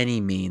any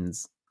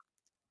means,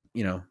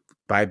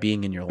 by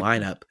being in your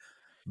lineup,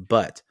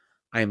 but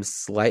I am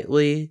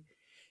slightly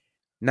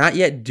not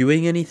yet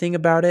doing anything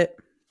about it,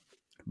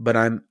 but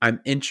I'm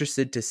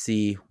interested to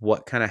see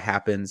what kind of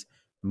happens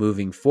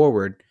moving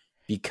forward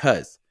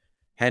because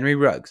Henry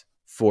Ruggs,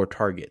 4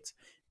 targets.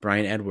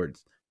 Bryan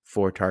Edwards,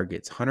 4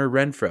 targets. Hunter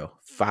Renfrow,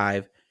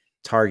 5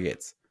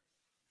 targets.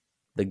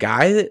 The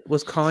guy that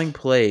was calling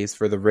plays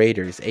for the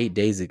Raiders 8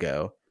 days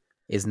ago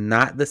is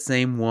not the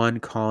same one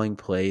calling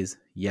plays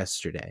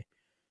yesterday.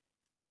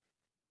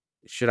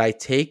 Should I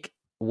take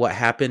what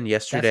happened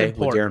yesterday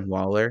with Darren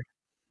Waller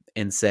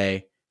and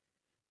say,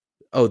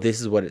 oh, this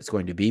is what it's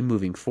going to be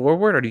moving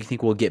forward? Or do you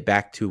think we'll get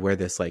back to where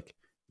this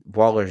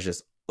Waller is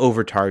just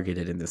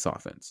over-targeted in this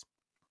offense?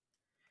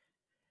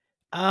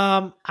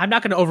 I'm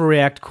not going to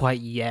overreact quite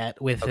yet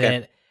with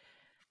it.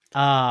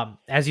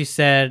 As you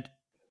said,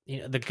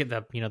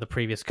 the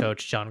previous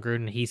coach, John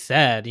Gruden, he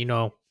said,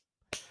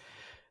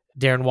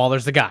 Darren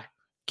Waller's the guy.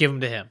 Give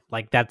him to him.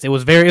 It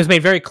was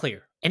made very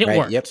clear. And it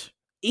worked. Yep.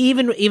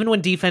 Even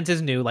when defense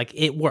is new,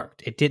 it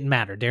worked. It didn't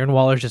matter. Darren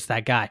Waller's just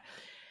that guy.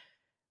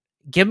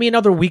 Give me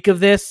another week of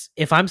this.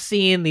 If I'm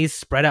seeing these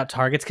spread out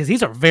targets, because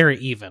these are very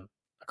even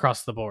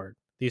across the board,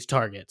 these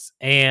targets.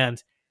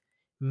 And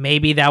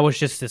maybe that was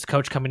just this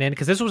coach coming in,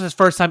 because this was his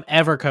first time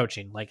ever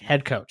coaching,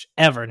 head coach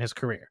ever in his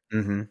career,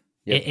 mm-hmm.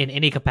 Yep. in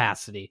any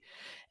capacity.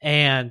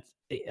 And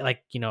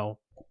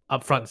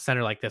up front and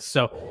center like this.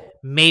 So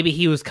maybe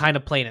he was kind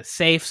of playing it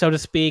safe, so to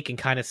speak, and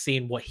kind of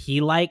seeing what he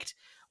liked,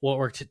 what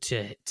worked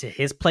to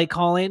his play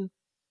calling.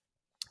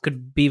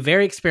 Could be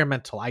very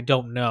experimental. I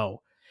don't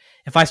know.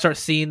 If I start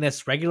seeing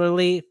this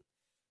regularly,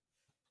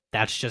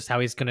 that's just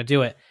how he's going to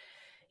do it.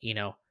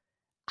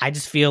 I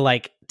just feel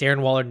like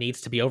Darren Waller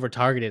needs to be over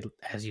targeted,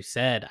 as you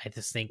said. I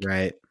just think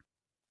right.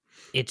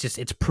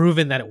 It's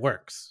proven that it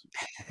works,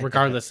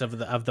 regardless of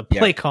the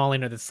play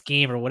calling or the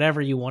scheme or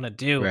whatever you want to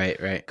do.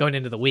 Right. Going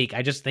into the week,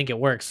 I just think it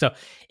works. So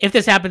if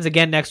this happens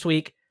again next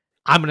week,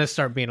 I'm going to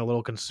start being a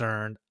little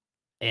concerned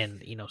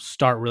and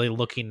start really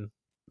looking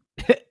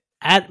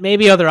at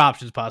maybe other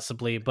options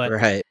possibly. But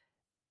right.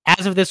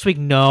 As of this week,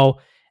 no.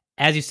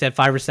 As you said,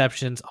 5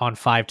 receptions on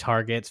 5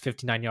 targets,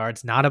 59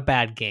 yards. Not a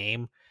bad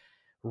game,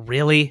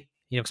 really.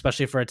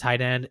 Especially for a tight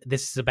end.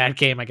 This is a bad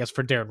game, I guess,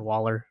 for Darren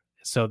Waller.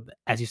 So,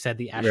 as you said,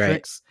 the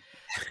asterisks.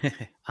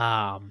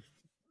 Right.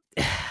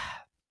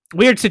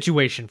 Weird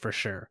situation for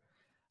sure.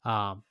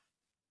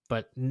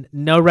 But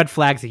no red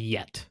flags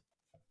yet.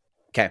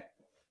 Okay.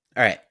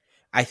 All right.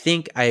 I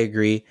think I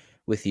agree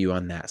with you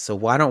on that. So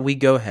why don't we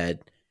go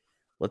ahead?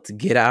 Let's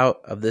get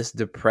out of this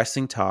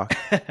depressing talk.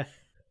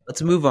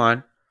 Let's move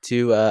on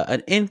to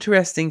an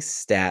interesting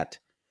stat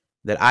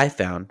that I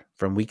found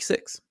from week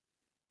 6.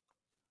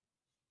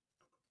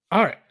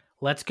 All right,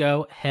 let's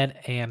go ahead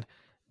and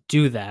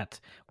do that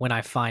when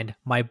I find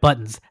my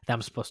buttons that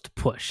I'm supposed to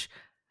push.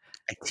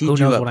 I teed Who you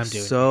knows up what I'm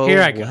doing? so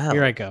Here I go. well.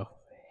 Here I go.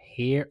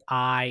 Here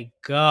I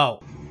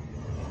go.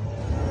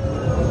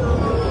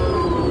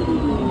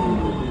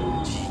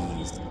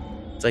 Jeez.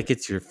 It's like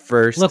it's your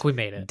first Look, we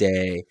made it.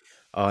 day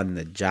on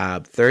the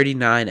job.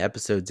 39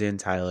 episodes in,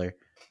 Tyler.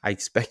 I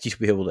expect you to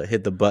be able to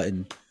hit the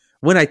button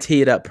when I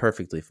tee it up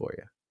perfectly for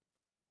you.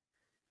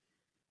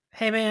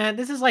 Hey, man,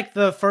 this is like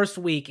the first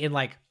week in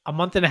like a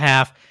month and a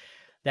half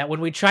that when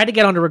we try to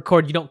get on to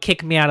record, you don't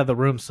kick me out of the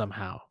room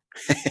somehow.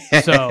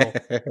 So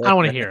I don't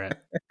want to hear it.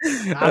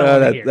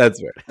 That's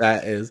fair.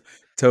 That is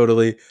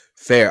totally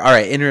fair. All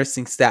right,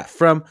 interesting stat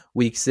from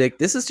week 6.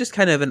 This is just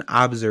kind of an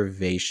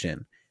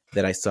observation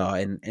that I saw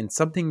and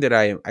something that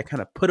I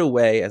kind of put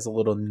away as a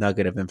little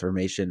nugget of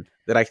information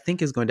that I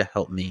think is going to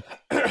help me.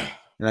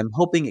 And I'm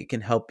hoping it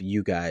can help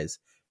you guys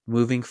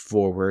moving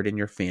forward in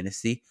your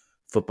fantasy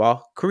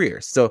football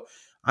careers. So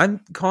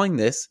I'm calling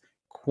this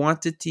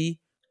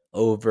quantity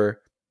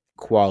over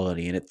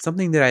quality. And it's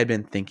something that I've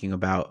been thinking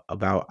about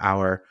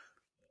our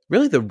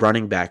really the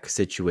running back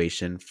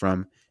situation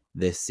from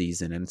this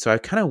season. And so I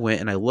kind of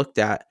went and I looked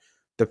at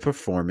the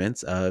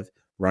performance of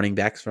running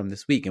backs from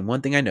this week. And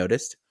one thing I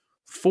noticed,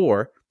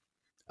 4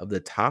 of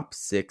the top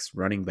 6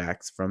 running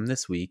backs from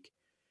this week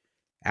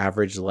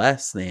averaged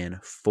less than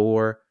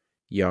 4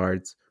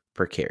 yards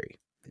per carry.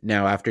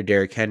 Now, after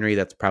Derrick Henry,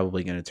 that's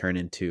probably going to turn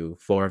into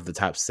 4 of the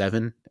top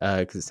 7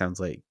 because it sounds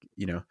like,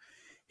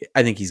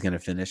 I think he's going to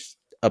finish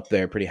up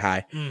there pretty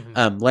high.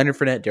 Mm-hmm. Leonard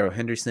Fournette, Darrell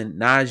Henderson,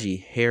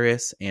 Najee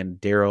Harris, and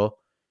Darrell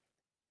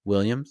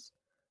Williams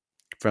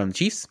from the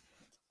Chiefs.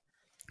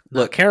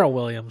 Look, Carol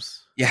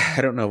Williams. Yeah,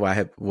 I don't know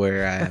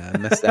where I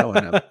messed that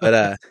one up,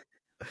 but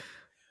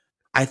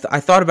I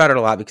thought about it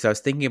a lot because I was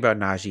thinking about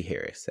Najee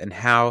Harris and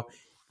how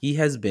he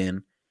has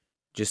been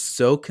just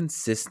so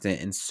consistent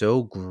and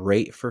so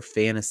great for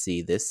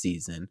fantasy this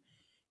season,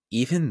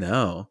 even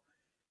though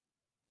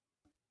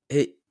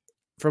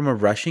from a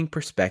rushing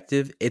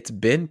perspective, it's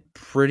been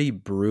pretty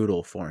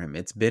brutal for him.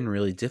 It's been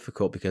really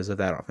difficult because of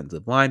that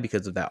offensive line,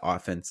 because of that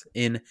offense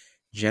in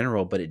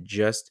general, but it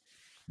just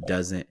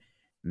doesn't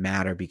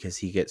matter because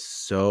he gets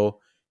so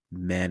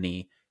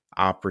many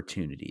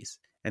opportunities.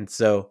 And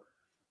so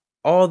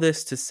all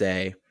this to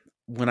say,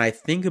 when I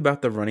think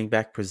about the running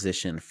back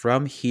position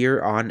from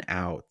here on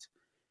out,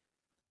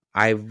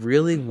 I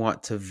really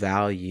want to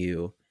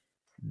value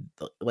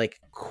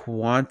like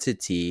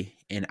quantity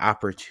and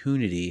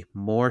opportunity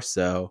more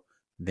so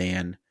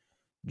than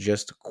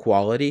just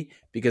quality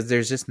because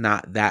there's just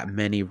not that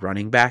many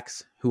running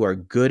backs who are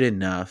good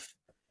enough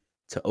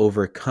to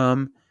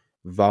overcome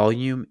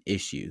volume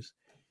issues.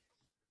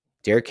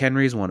 Derrick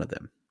Henry is one of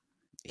them.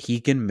 He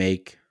can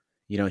make,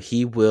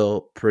 he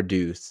will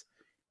produce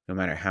no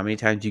matter how many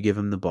times you give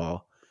him the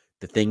ball.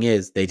 The thing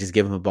is, they just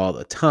give him a ball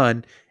a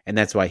ton, and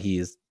that's why he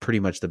is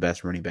pretty much the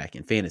best running back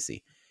in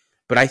fantasy.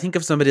 But I think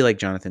of somebody like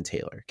Jonathan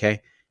Taylor,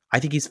 okay? I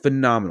think he's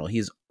phenomenal.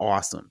 He's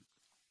awesome.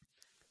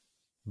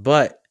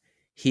 But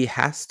he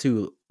has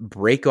to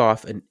break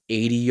off an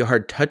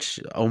 80-yard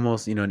touch,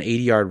 almost, an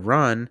 80-yard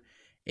run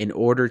in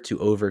order to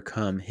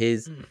overcome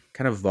his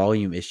kind of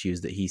volume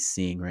issues that he's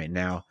seeing right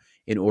now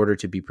in order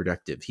to be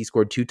productive. He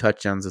scored 2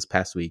 touchdowns this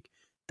past week.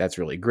 That's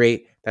really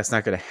great. That's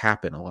not going to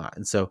happen a lot.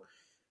 And so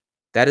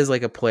that is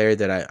like a player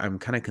that I'm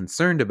kind of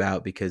concerned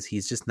about because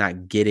he's just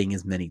not getting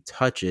as many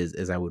touches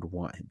as I would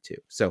want him to.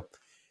 So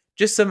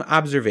just some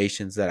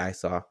observations that I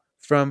saw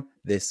from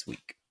this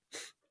week.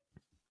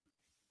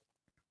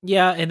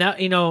 Yeah, and that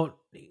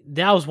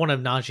that was one of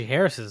Najee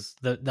Harris's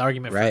the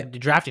argument for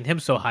drafting him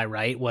so high,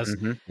 right? Was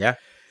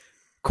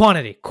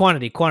quantity,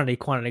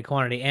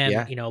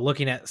 and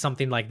looking at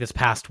something like this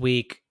past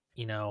week,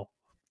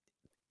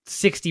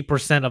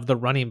 60% of the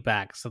running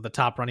backs, of the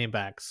top running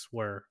backs,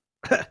 were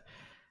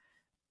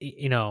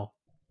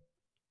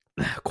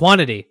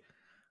quantity.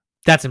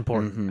 That's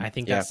important. Mm-hmm. I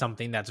think that's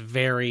something that's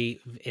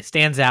it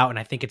stands out, and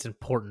I think it's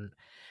important.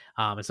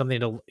 It's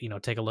something to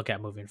take a look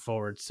at moving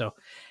forward. So,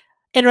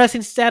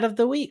 interesting stat of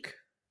the week.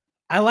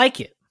 I like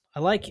it.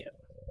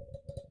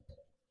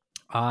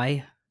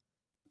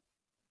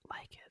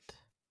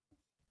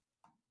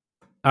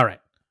 All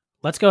right,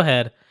 let's go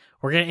ahead.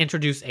 We're going to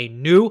introduce a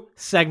new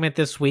segment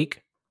this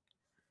week.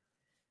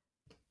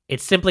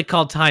 It's simply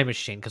called Time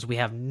Machine because we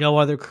have no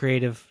other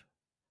creative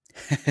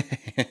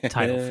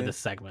title for this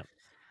segment.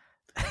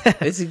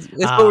 It's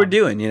what we're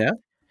doing,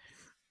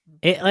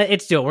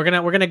 Let's do it.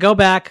 We're gonna go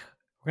back.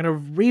 We're gonna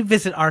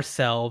revisit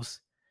ourselves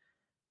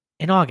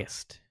in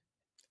August,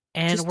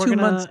 and just 2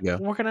 months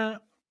ago.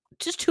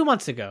 Just 2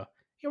 months ago.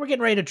 We're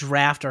getting ready to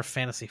draft our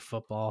fantasy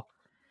football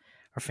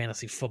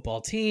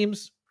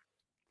teams.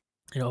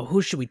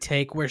 Who should we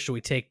take? Where should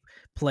we take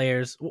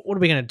players? What are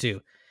we gonna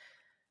do?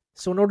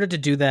 So in order to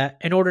do that,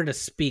 in order to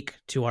speak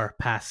to our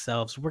past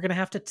selves, we're going to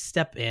have to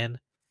step in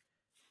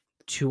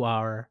to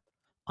our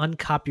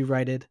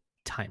uncopyrighted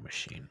time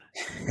machine.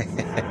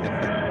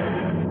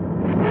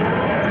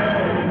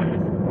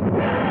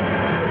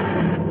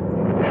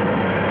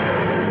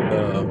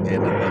 Oh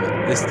man, I love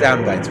it. This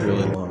soundbite's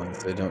really long,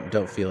 so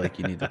don't feel like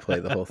you need to play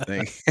the whole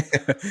thing.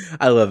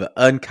 I love it.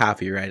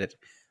 Uncopyrighted.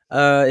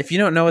 If you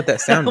don't know what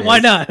that sound is, Why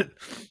not?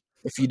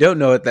 if you don't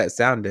know what that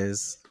sound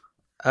is,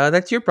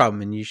 that's your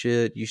problem, and you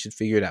should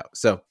figure it out.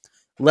 So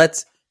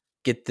let's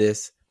get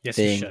this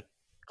thing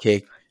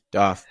kicked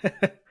off.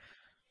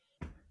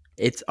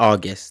 It's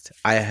August.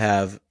 I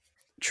have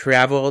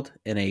traveled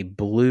in a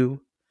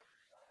blue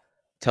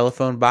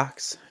telephone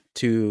box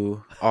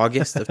to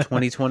August of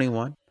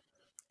 2021,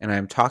 and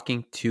I'm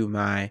talking to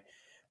my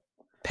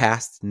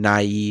past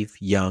naive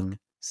young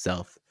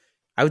self.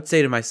 I would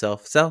say to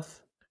myself,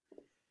 self,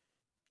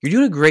 you're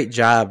doing a great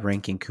job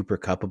ranking Cooper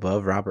Kupp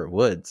above Robert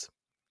Woods.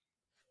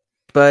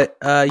 But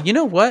you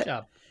know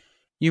what?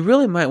 You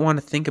really might want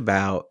to think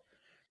about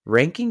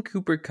ranking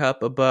Cooper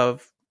Kupp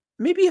above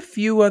maybe a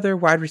few other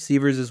wide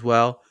receivers as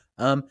well.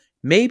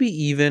 Maybe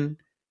even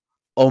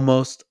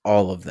almost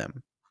all of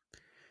them.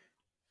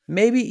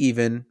 Maybe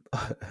even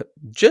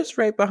just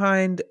right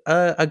behind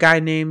a guy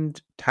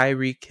named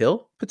Tyreek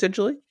Hill,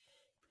 potentially.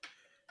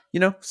 You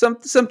know,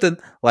 something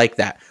like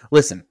that.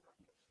 Listen,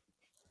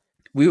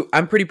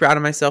 I'm pretty proud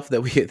of myself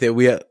that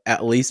we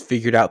at least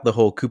figured out the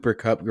whole Cooper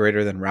Kupp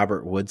greater than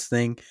Robert Woods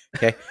thing.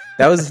 Okay,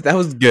 that was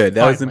good.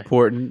 That was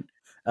important.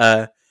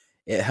 It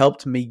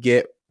helped me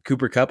get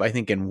Cooper Kupp, I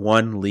think, in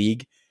one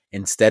league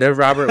instead of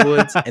Robert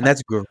Woods, and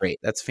that's great.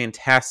 That's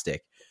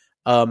fantastic.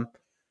 But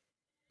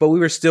we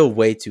were still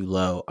way too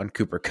low on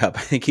Cooper Kupp.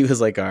 I think he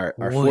was like our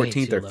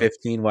 14th or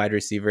 15th wide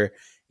receiver,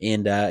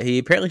 and he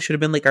apparently should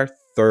have been like our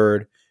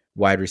third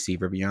wide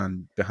receiver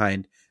behind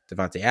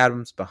Devontae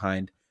Adams,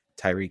 behind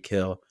Tyreek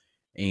Hill,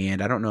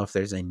 and I don't know if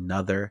there's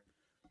another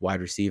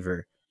wide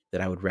receiver that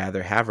I would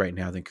rather have right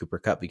now than Cooper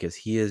Kupp because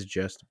he has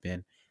just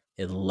been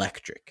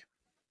electric.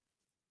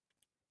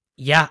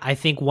 Yeah, I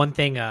think one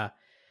thing I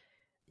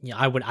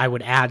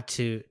would add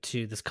to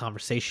this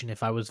conversation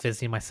if I was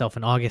visiting myself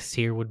in August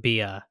here would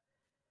be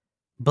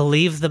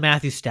believe the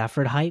Matthew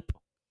Stafford hype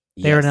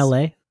there in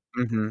LA.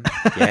 Mm-hmm.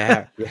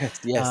 Yeah,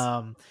 yes.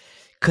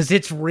 Because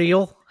it's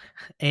real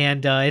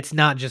and it's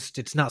not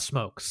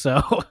smoke.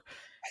 So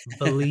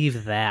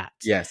believe that.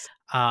 Yes.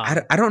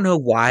 I don't know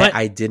why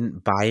I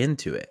didn't buy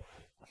into it.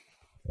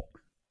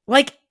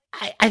 Like,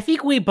 I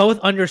think we both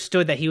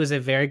understood that he was a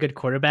very good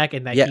quarterback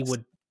and that he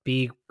would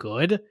be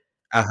good.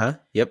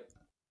 Yep.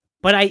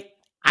 But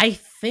I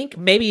think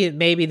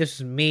maybe this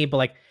is me, but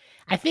like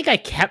I think I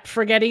kept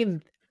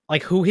forgetting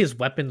like who his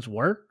weapons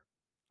were.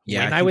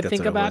 Yeah, when I would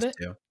think about it.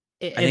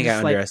 I think I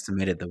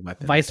underestimated the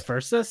weapons. Vice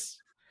versa.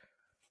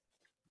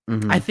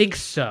 Mm-hmm. I think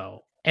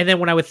so. And then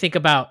when I would think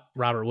about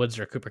Robert Woods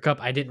or Cooper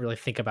Kupp, I didn't really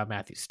think about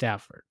Matthew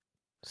Stafford.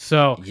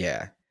 So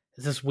yeah,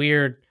 it's this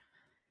weird.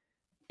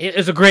 It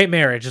was a great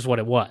marriage, is what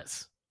it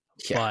was.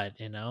 Yeah. But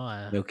you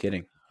know, no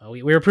kidding.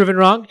 We were proven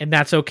wrong, and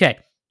that's okay.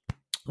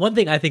 One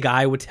thing I think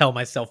I would tell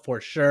myself for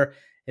sure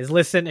is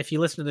listen. If you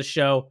listen to the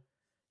show,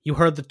 you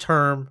heard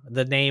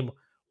the name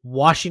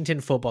Washington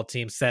Football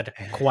Team said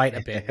quite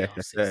a bit.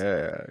 Just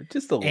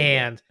a little.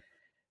 And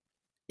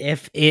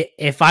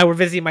if I were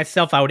visiting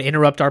myself, I would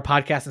interrupt our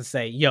podcast and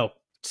say, "Yo,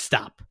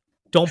 stop!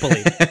 Don't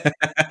believe.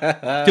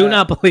 Do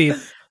not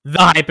believe the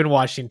hype in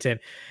Washington."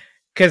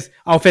 Because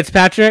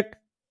Fitzpatrick,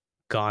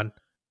 gone.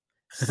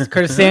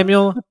 Curtis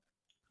Samuel,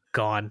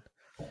 gone.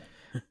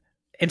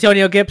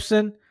 Antonio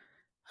Gibson,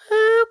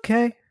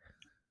 okay.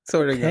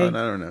 Sort of gone.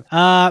 I don't know.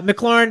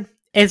 McLaurin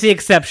is the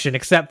exception,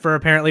 except for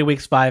apparently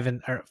weeks 4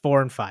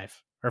 and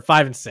 5 or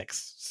 5 and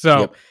 6.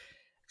 So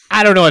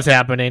I don't know what's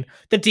happening.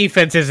 The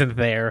defense isn't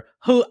there.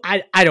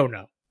 I don't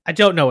know. I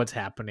don't know what's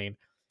happening.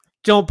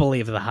 Don't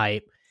believe the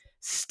hype.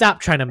 Stop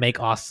trying to make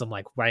awesome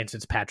like Ryan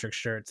Fitzpatrick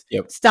shirts.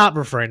 Stop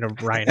referring to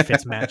Ryan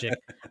Fitzmagic.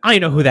 I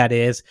know who that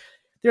is.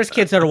 There's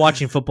kids that are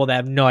watching football that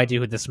have no idea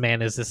who this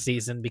man is this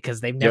season because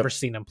they've never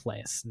seen him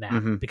play a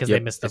snap because they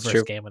missed the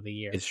first game of the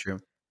year. It's true.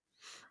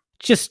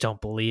 Just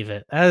don't believe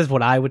it. That is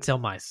what I would tell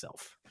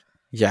myself.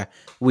 Yeah.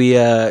 We,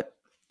 I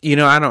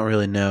don't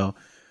really know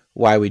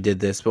why we did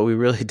this, but we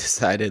really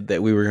decided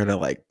that we were going to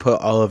like put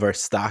all of our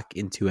stock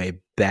into a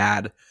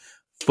bad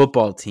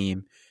football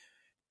team.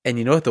 And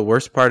you know what the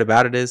worst part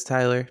about it is,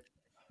 Tyler?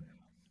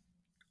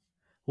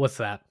 What's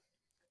that?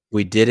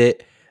 We did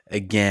it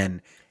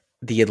again.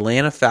 The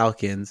Atlanta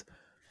Falcons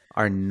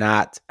are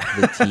not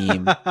the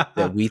team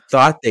that we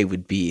thought they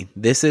would be.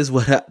 This is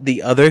what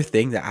the other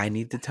thing that I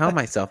need to tell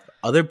myself.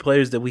 Other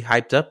players that we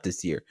hyped up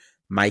this year.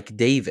 Mike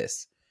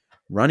Davis,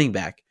 running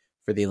back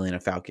for the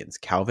Atlanta Falcons.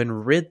 Calvin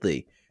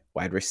Ridley,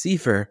 wide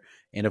receiver.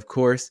 And of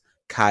course,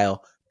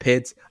 Kyle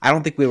Pitts. I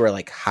don't think we were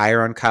like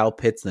higher on Kyle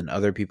Pitts than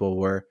other people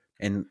were.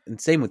 And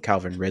same with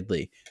Calvin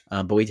Ridley.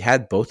 But we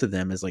had both of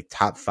them as like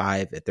top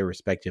 5 at their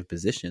respective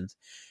positions.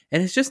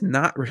 And it's just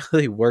not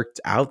really worked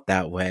out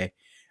that way.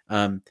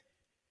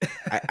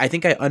 I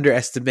think I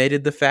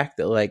underestimated the fact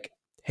that like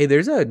hey,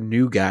 there's a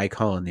new guy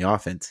calling the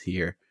offense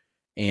here.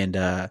 And,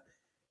 the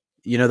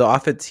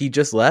offense he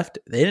just left,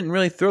 they didn't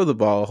really throw the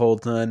ball a whole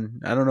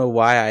ton. I don't know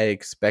why I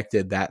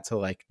expected that to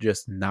like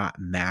just not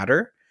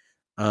matter.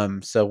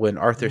 So when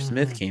Arthur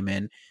Smith came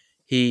in,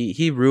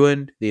 he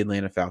ruined the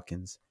Atlanta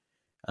Falcons.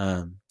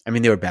 I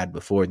mean, they were bad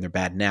before and they're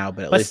bad now,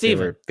 but at least they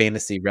were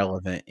fantasy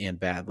relevant and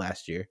bad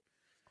last year.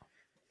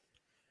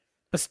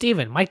 But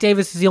Steven, Mike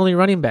Davis is the only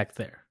running back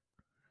there.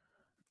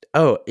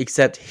 Oh,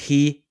 except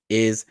he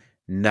is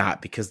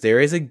not, because there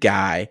is a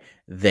guy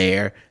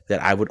there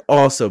that I would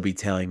also be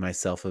telling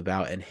myself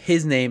about, and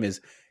his name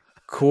is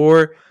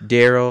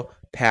Cordarrelle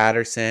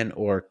Patterson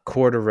or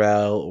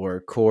Cordarrelle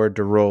or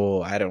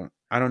Cordarrelle.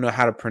 I don't know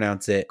how to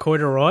pronounce it.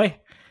 Corduroy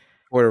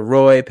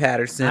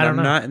Patterson. I'm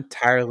not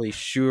entirely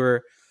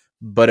sure,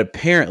 but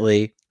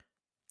apparently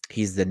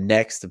he's the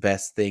next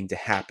best thing to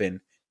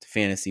happen to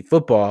fantasy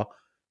football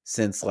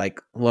since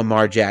like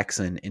Lamar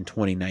Jackson in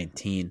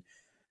 2019.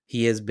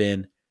 He has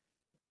been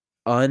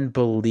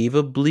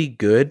unbelievably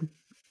good,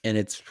 and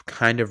it's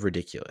kind of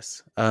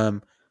ridiculous. I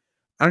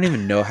don't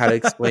even know how to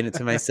explain it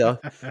to myself.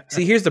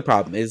 See, here's the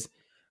problem is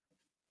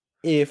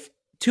if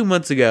 2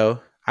 months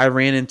ago I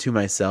ran into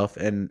myself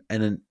and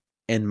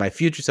my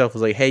future self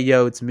was like, hey,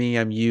 yo, it's me.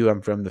 I'm you.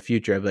 I'm from the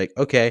future. I'd be like,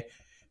 okay,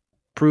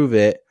 prove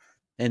it.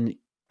 And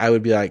I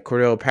would be like,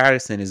 Cordarrelle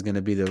Patterson is going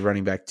to be the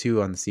running back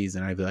 2 on the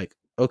season. I'd be like,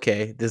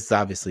 okay, this is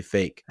obviously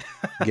fake.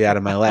 Get out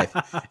of my life.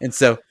 And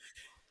so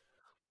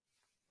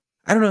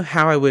I don't know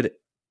how I would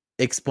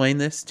explain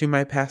this to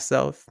my past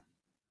self,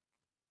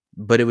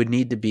 but it would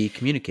need to be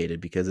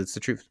communicated because it's the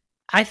truth.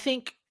 I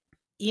think,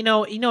 in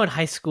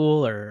high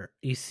school, or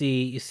you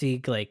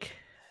see like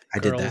I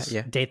did that,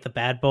 yeah. Date the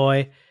bad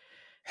boy.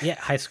 Yeah,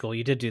 high school,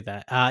 you did do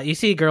that. You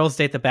see girls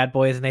date the bad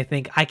boys, and they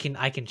think I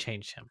can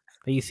change him.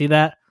 You see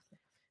that?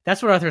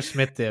 That's what Arthur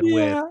Smith did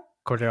with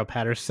Cordarrelle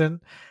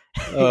Patterson.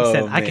 He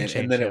said, I can change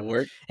him. And then it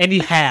worked. And he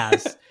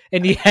has.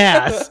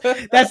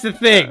 That's the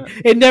thing.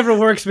 It never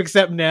works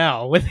except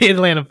now with the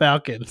Atlanta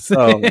Falcons.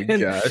 Oh my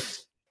gosh.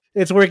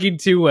 It's working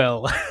too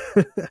well.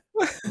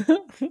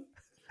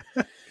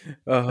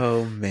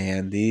 Oh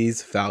man,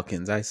 these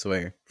Falcons, I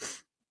swear.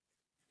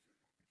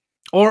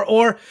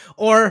 Or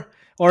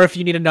if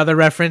you need another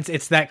reference,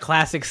 it's that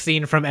classic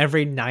scene from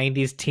every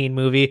 90s teen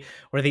movie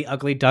where the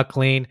ugly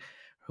duckling,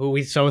 who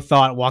we so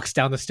thought walks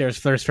down the stairs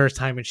for the first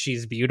time and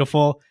she's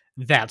beautiful.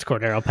 That's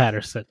Cordarrelle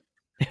Patterson.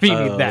 If you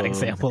need that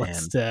example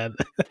instead.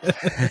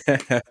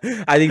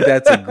 I think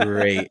that's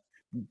a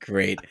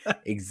great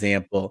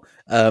example.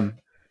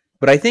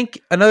 But I think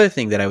another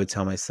thing that I would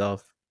tell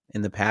myself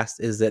in the past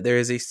is that there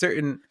is a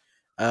certain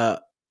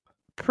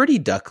pretty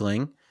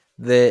duckling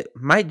that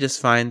might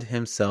just find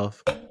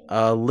himself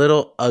a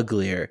little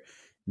uglier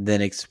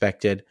than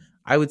expected.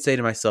 I would say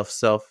to myself,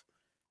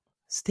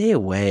 stay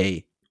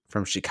away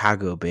from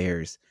Chicago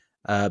Bears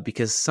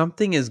because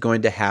something is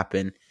going to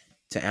happen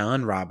to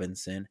Allen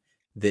Robinson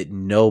that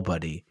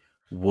nobody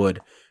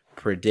would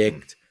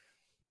predict.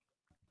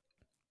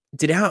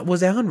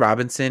 Was Allen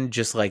Robinson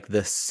just like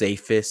the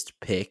safest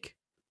pick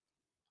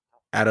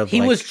out of?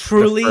 He was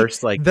truly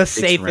the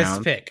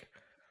safest pick.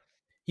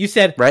 You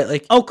said, right?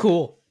 Like, oh,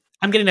 cool.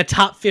 I'm getting a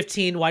top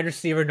 15 wide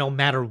receiver no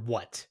matter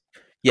what.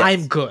 Yes.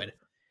 I'm good.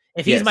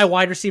 If he's my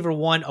wide receiver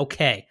 1,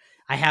 okay.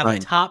 I have a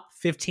top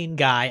 15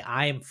 guy.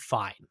 I am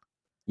fine.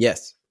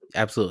 Yes,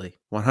 absolutely.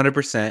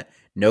 100%.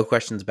 No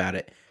questions about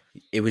it.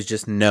 It was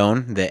just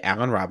known that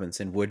Allen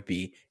Robinson would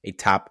be a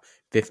top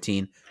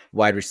 15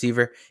 wide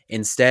receiver.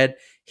 Instead,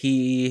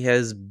 he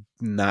has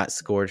not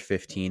scored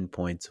 15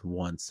 points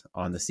once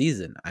on the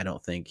season. I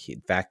don't think.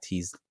 In fact,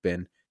 he's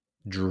been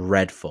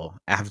dreadful.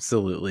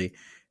 Absolutely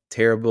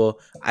terrible.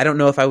 I don't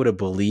know if I would have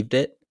believed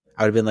it.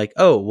 I would have been like,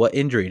 oh, what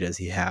injury does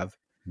he have?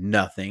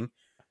 Nothing.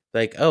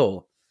 Like,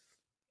 oh,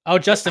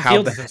 Justin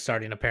Fields isn't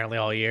starting apparently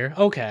all year.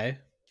 Okay.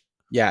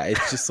 Yeah,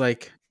 it's just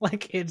like...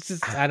 it's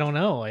just, I don't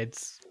know.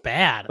 It's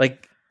bad.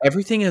 Like,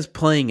 everything is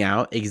playing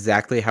out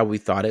exactly how we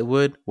thought it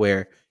would,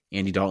 where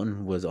Andy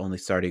Dalton was only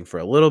starting for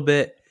a little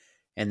bit,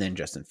 and then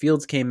Justin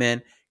Fields came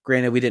in.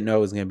 Granted, we didn't know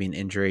it was going to be an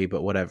injury,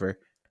 but whatever.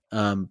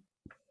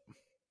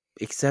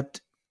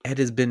 Except it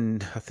has been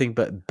nothing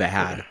but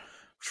bad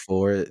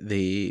for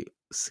the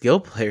skill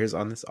players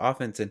on this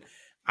offense, and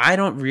I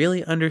don't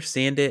really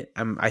understand it.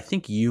 I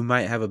think you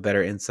might have a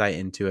better insight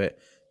into it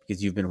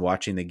because you've been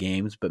watching the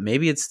games, but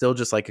maybe it's still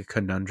just like a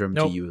conundrum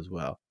to you as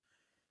well.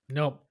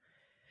 Nope.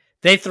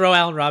 They throw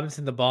Allen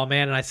Robinson the ball,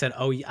 man, and I said,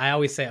 I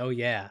always say, oh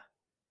yeah.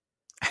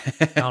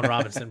 Allen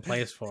Robinson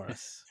plays for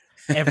us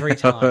every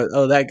time.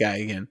 Oh, that guy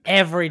again.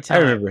 Every time.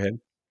 I remember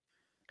him.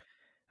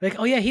 Like,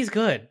 oh yeah, he's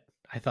good.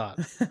 I thought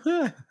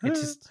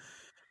because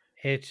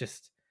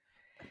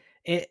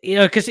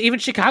even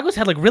Chicago's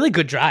had like really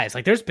good drives.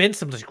 Like there's been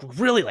some like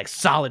really like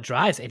solid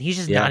drives, and he's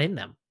just not in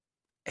them.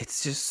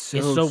 It's just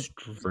so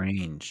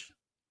strange.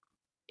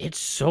 It's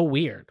so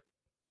weird.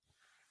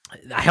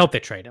 I hope they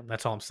trade him.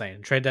 That's all I'm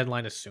saying. Trade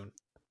deadline is soon.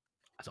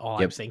 That's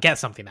all I'm saying. Get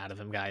something out of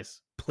him,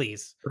 guys.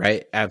 Please.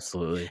 Right?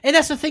 Absolutely. And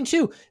that's the thing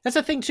too.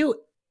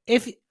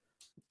 If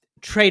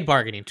trade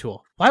bargaining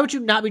tool, why would you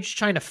not be just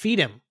trying to feed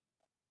him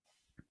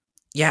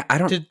Yeah,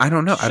 to I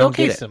don't know. I don't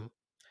get showcase it. him.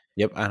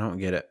 Yep, I don't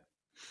get it.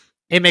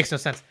 It makes no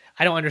sense.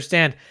 I don't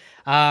understand.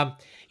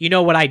 You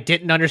know what I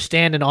didn't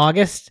understand in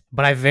August,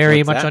 but I very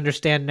What's much that?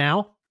 understand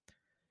now?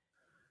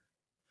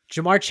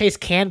 Jamar Chase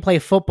can play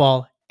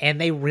football, and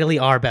they really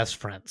are best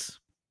friends.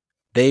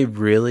 They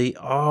really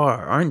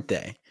are, aren't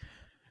they?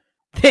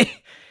 They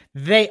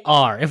they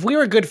are. If we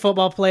were good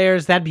football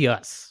players, that'd be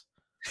us.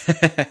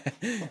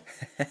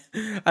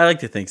 I like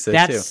to think so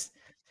too.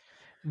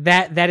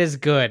 That is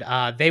good.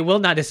 They will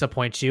not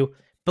disappoint you.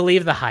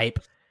 Believe the hype.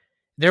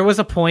 There was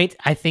a point,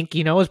 I think,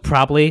 it was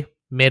probably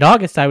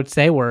mid-August, I would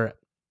say, where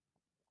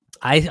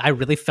I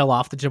really fell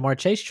off the Jamar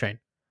Chase train.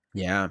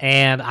 Yeah.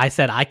 And I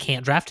said, I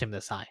can't draft him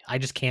this high. I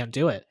just can't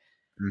do it.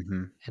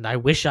 Mm-hmm. And I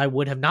wish I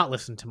would have not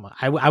listened to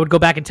I would go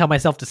back and tell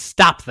myself to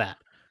stop that.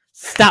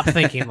 Stop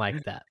thinking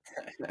like that.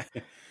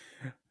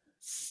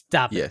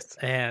 Stop Yes.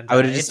 it. And I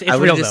would have just, it's I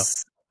would real, have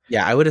just,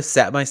 yeah, I would have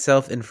sat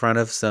myself in front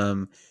of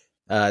some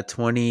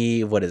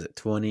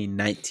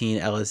 2019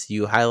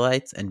 LSU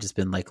highlights and just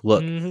been like,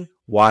 look, though.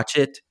 watch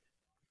it,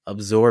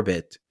 absorb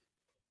it,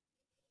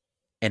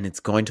 and it's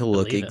going to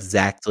look Believe it.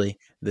 exactly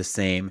the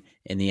same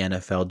in the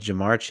NFL.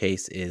 Jamar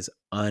Chase is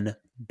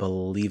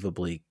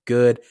unbelievably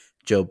good.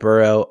 Joe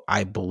Burrow,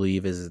 I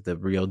believe, is the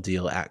real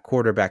deal at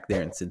quarterback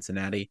there in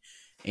Cincinnati.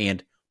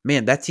 And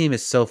man, that team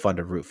is so fun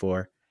to root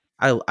for.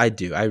 I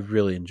do. I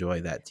really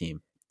enjoy that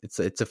team. It's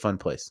a fun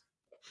place.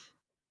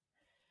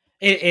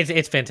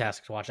 It's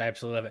fantastic to watch. I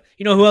absolutely love it.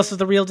 You know who else is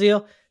the real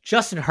deal?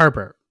 Justin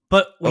Herbert.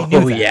 But we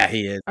knew that. Yeah,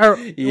 he is. Or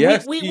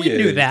Yes, we he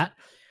knew is. that.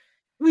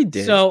 We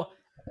did. So,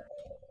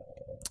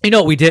 you know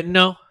what we didn't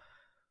know?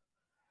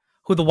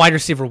 Who the wide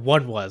receiver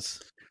 1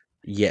 was.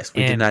 Yes,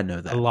 we did not know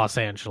that. Los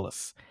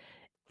Angeles.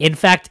 In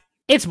fact,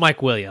 it's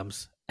Mike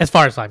Williams, as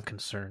far as I'm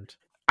concerned.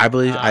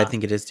 I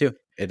think it is too.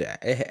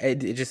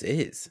 It just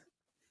is.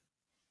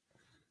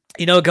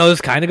 It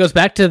goes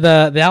back to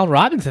the Allen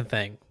Robinson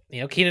thing.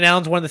 Keenan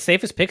Allen's one of the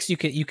safest picks you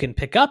can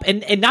pick up,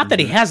 and not that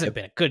he hasn't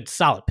been a good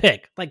solid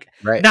pick. Like,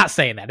 right. Not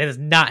saying that it is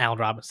not Allen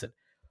Robinson,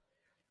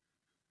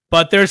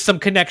 but there's some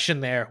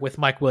connection there with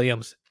Mike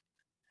Williams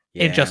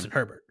and Justin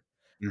Herbert.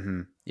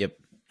 Mm-hmm. Yep.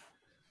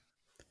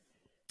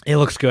 It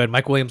looks good.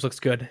 Mike Williams looks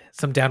good.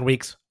 Some down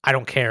weeks, I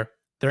don't care.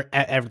 They're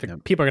everything.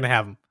 Yep. People are gonna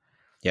have him.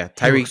 Yeah,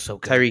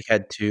 Tyreek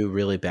had 2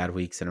 really bad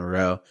weeks in a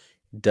row.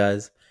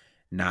 Does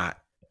not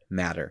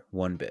matter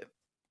one bit.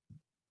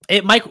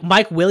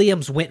 Mike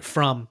Williams went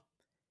from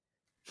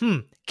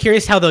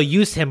curious how they'll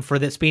use him for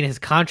this being his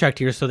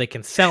contract year so they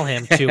can sell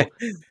him to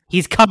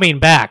he's coming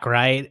back,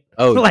 right?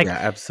 Oh, like, yeah,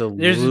 absolutely.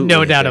 There's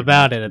no doubt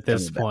about it at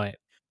this point.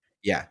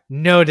 Yeah.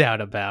 No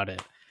doubt about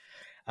it.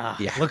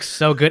 Looks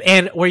so good.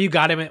 And where you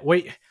got him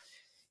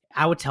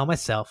I would tell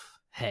myself,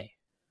 hey,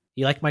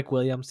 you like Mike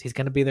Williams? He's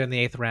going to be there in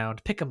the 8th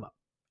round. Pick him up.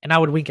 And I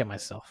would wink at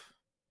myself.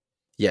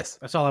 Yes.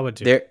 That's all I would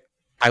do.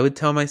 I would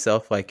tell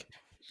myself, like,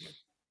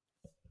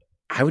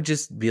 I would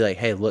just be like,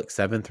 hey, look,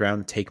 7th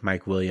round, take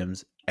Mike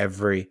Williams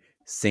every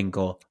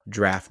single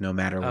draft, no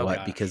matter what.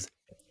 Gosh. Because,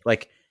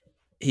 like,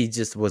 he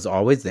just was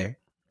always there.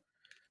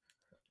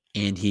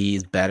 And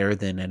he's better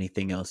than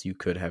anything else you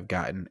could have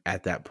gotten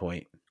at that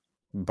point,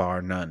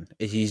 bar none.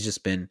 He's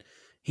been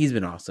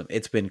awesome.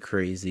 It's been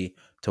crazy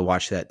to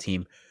watch that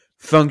team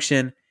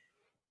function.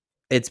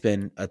 It's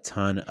been a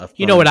ton of fun.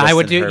 You know what I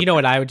would do? Herbert. You know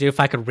what I would do if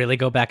I could really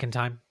go back in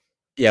time?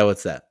 Yeah,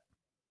 what's that?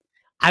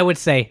 I would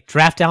say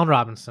draft Allen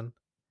Robinson.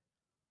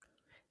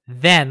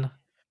 Then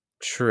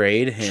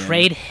trade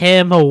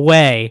him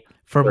away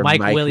for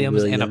Mike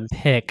Williams and a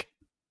pick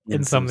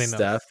and something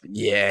stuff. Else.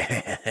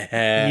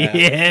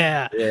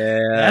 Yeah.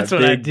 That's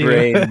what I do.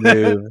 Brain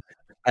move.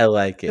 I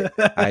like it.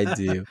 I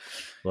do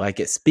like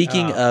it.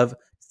 Speaking of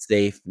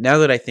safe, now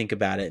that I think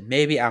about it,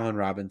 maybe Allen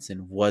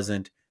Robinson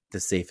wasn't the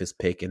safest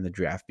pick in the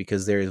draft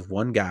because there is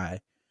one guy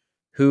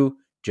who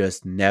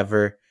just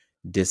never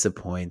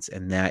disappoints,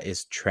 and that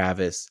is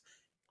Travis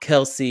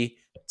Kelce,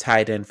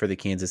 tight end for the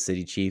Kansas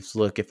City Chiefs.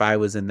 Look, if I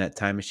was in that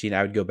time machine,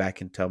 I would go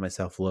back and tell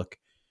myself, look,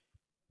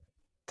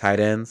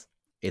 tight ends,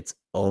 it's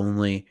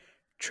only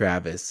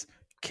Travis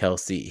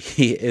Kelce.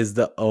 He is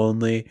the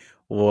only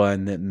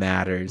one that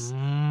matters.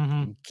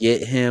 Mm-hmm.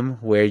 Get him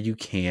where you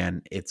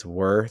can. It's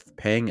worth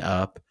paying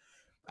up.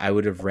 I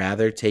would have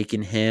rather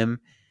taken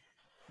him.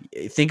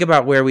 Think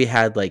about where we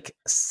had like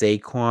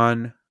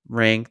Saquon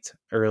ranked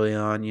early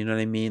on. You know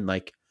what I mean?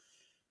 Like,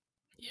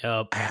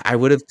 yep. I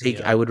would have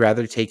I would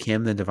rather take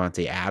him than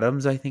Devontae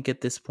Adams. I think at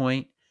this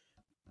point,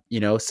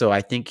 so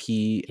I think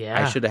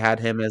I should have had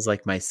him as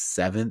like my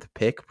 7th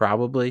pick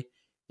probably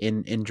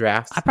in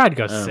drafts. I'd probably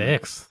go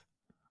 6th.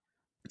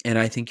 And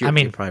I think you're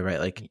probably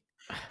right. Like,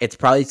 it's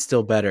probably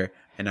still better.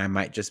 And I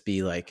might just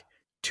be like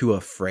too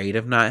afraid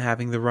of not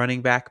having the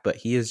running back, but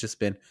he's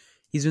been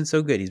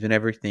so good. He's been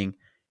everything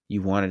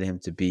you wanted him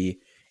to be.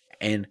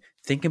 And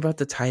think about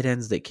the tight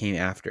ends that came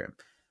after him.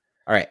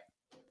 All right.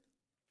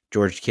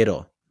 George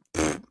Kittle,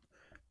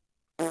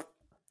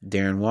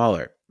 Darren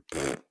Waller.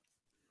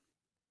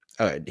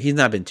 He's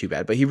not been too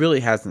bad, but he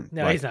really hasn't.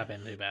 No, he's not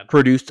been too bad.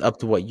 Produced up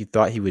to what you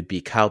thought he would be.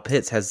 Kyle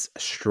Pitts has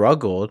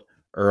struggled,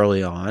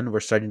 early on. We're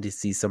starting to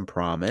see some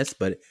promise,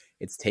 but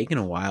it's taken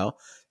a while.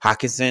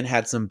 Hawkinson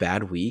had some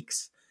bad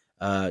weeks.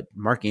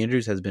 Mark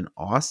Andrews has been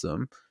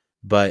awesome,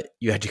 but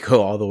you had to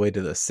go all the way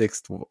to the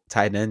 6th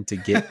tight end to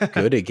get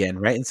good again,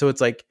 right? And so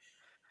it's like,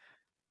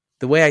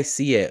 the way I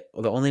see it,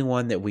 the only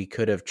one that we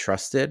could have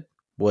trusted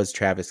was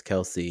Travis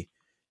Kelce.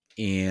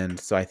 And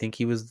so I think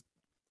he was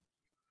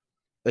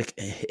like,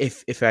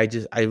 if I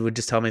would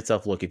just tell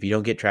myself, look, if you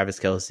don't get Travis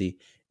Kelce,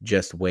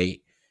 just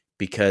wait,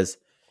 because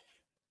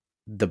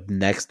the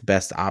next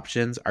best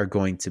options are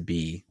going to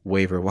be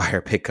waiver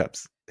wire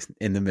pickups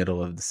in the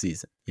middle of the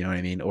season. You know what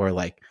I mean? Or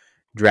like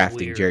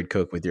drafting Jared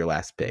Cook with your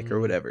last pick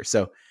or whatever.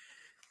 So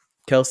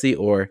Kelce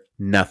or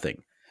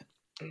nothing.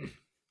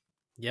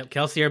 Yep,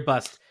 Kelce or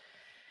bust.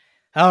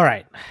 All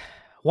right.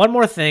 One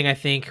more thing I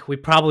think we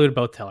probably would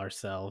both tell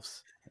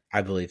ourselves.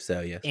 I believe so,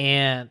 yes.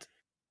 And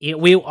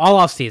we all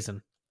off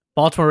season,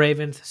 Baltimore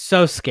Ravens,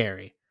 so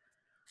scary.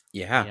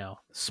 Yeah. You know,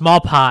 small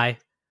pie,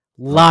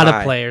 lot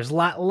of players,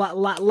 lot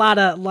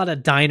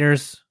of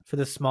diners for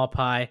this small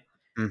pie.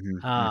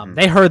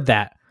 They heard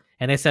that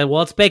and they said, well,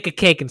 let's bake a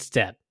cake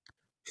instead.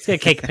 Let's get a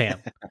cake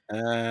pan.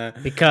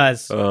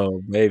 Because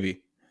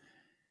maybe.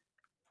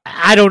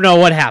 I don't know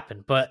what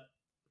happened, but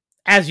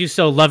as you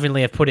so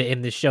lovingly have put it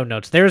in the show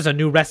notes, there's a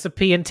new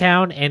recipe in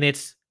town, and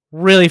it's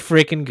really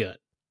freaking good.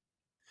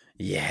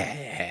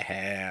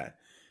 Yeah.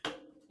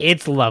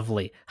 It's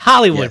lovely.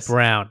 Hollywood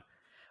Brown,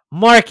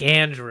 Mark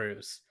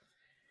Andrews.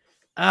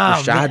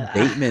 Rashad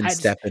Bateman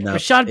stepping up.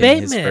 Rashad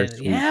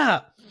Bateman,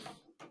 yeah.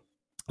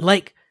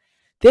 Like,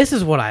 this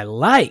is what I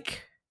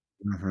like.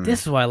 Mm-hmm.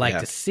 This is what I like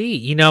to see.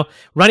 You know,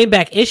 running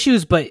back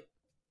issues, but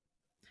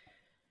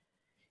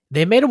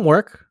they made them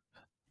work.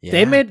 Yeah.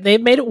 They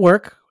made it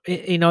work.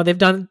 You know, they've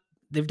done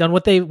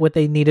what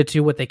they needed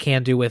to, what they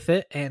can do with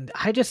it, and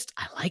I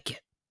like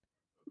it.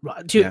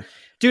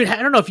 Dude,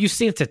 I don't know if you've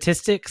seen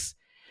statistics,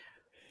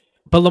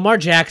 but Lamar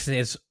Jackson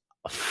is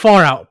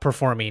far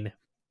outperforming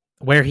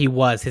where he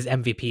was his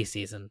MVP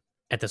season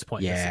at this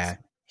point. Yeah,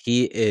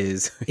 he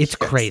is. It's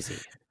crazy.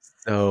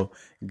 So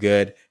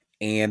good.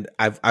 And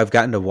I've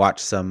gotten to watch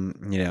some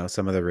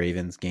of the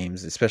Ravens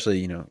games,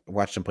 especially,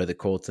 watched him play the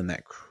Colts in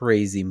that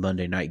crazy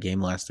Monday night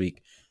game last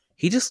week.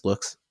 He just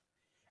looks,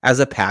 as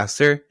a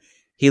passer,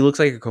 he looks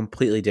like a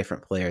completely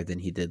different player than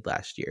he did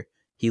last year.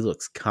 He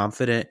looks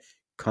confident,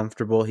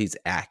 comfortable. He's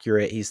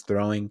accurate. He's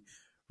throwing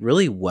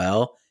really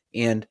well.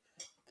 And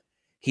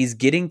he's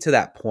getting to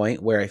that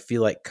point where I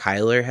feel like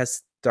Kyler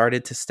has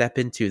started to step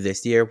into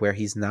this year, where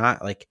he's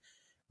not like,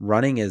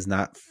 running is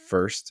not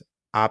first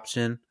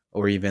option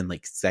or even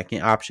like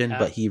second option,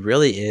 but he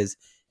really is.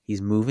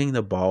 He's moving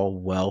the ball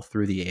well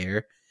through the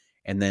air,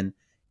 and then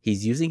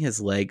he's using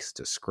his legs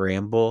to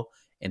scramble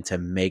and to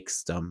make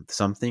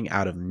something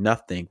out of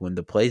nothing when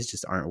the plays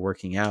just aren't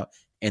working out,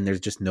 and there's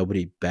just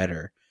nobody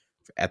better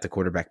at the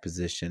quarterback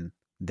position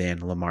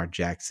than Lamar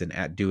Jackson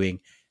at doing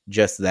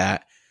just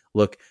that.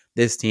 Look,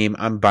 this team,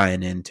 I'm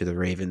buying into the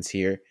Ravens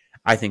here.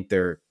 I think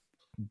they're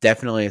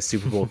definitely a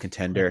Super Bowl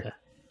contender,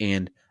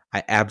 and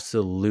I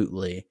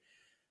absolutely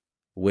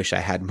wish I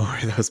had more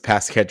of those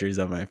pass catchers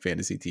on my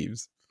fantasy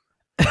teams.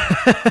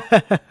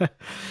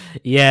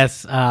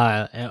 Yes.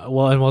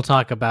 Well, and we'll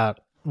talk up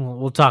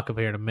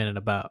here in a minute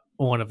about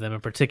one of them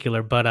in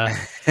particular, but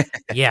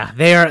yeah,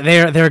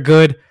 they're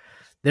good.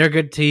 They're a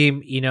good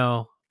team. You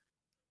know,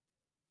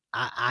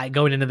 I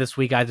going into this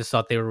week, I just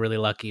thought they were really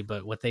lucky,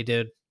 but what they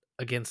did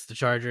against the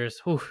Chargers,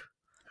 I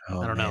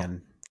don't know.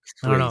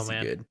 I don't know,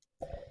 man. Good.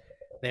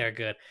 They are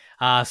good.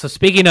 So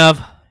speaking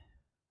of,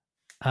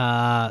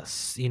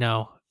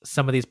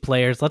 some of these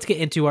players, let's get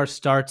into our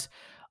starts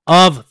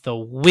of the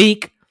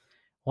week.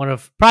 One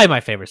of probably my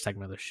favorite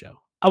segment of the show.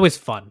 Always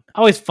fun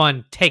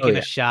taking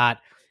a shot,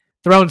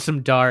 throwing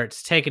some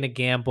darts, taking a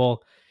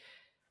gamble.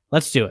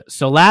 Let's do it.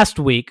 So last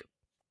week,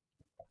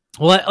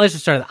 well, let's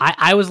just start.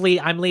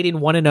 I'm leading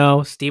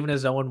 1-0. Steven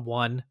is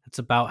 0-1. It's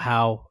about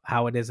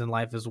how it is in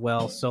life as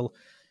well. So,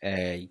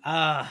 hey,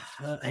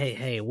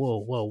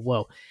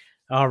 whoa.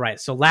 All right.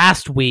 So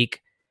last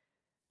week,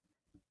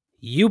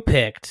 you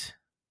picked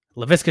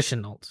Laviska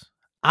Shenault.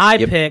 I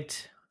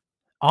picked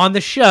on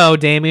the show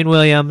Damian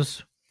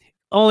Williams,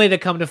 only to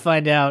come to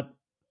find out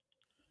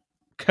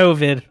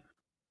COVID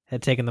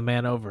had taken the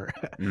man over.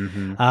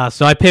 Mm-hmm.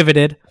 So I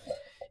pivoted.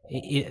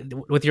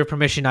 With your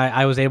permission,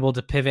 I was able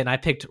to pivot, and I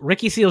picked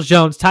Ricky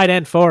Seals-Jones, tight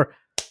end for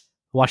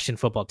Washington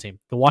football team,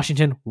 the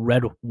Washington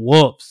Red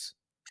Wolves.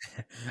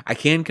 I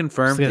can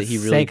confirm that he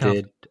really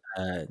did.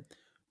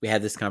 We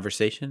had this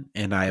conversation,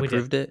 and I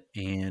approved it,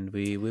 and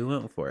we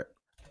went for it.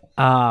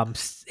 And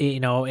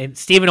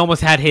Steven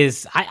almost had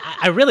his.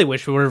 I really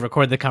wish we would have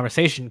recorded the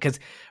conversation,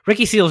 because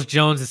Ricky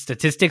Seals-Jones'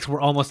 statistics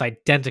were almost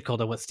identical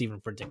to what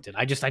Steven predicted.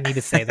 I need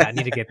to say that. I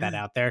need to get that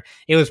out there.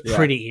 It was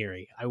pretty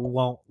eerie. I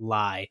won't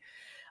lie.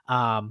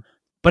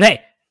 But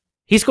hey,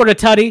 he scored a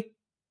tutty,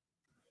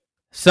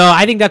 so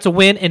I think that's a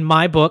win in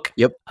my book.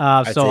 Yep.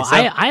 So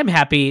I am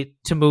happy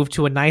to move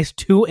to a nice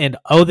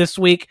 2-0 this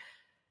week.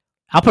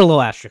 I'll put a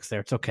little asterisk there.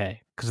 It's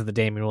okay because of the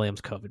Damian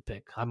Williams COVID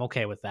pick. I'm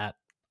okay with that.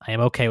 I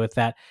am okay with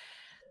that.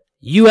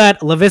 You had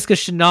Laviska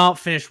Shenault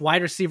finish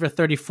wide receiver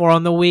 34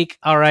 on the week.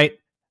 All right.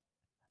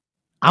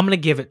 I'm going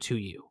to give it to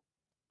you.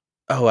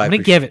 Oh, I'm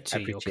going to give it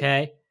to you,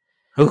 okay?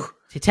 Ooh.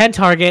 10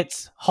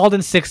 targets, hauled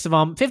in 6 of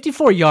them,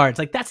 54 yards.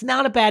 Like, that's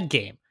not a bad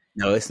game.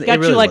 No, it Got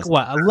really you, like, wasn't.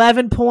 what,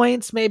 11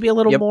 points, maybe a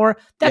little more?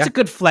 That's Yeah. a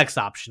good flex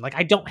option. Like,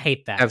 I don't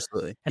hate that.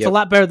 Absolutely. It's a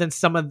lot better than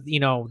some of,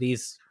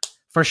 these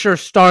for sure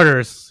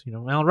starters,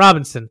 Allen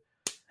Robinson,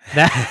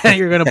 that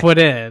you're going to put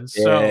in.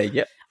 So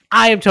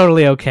I am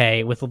totally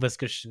okay with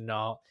Laviska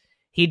Shenault.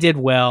 He did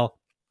well.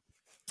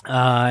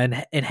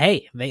 And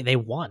hey, they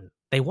won.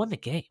 They won the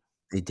game.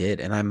 They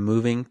did. And I'm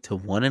moving to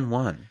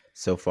 1-1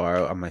 so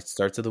far on my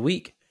starts of the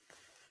week.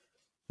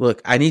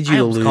 Look, I need you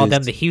to lose. Call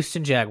them the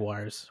Houston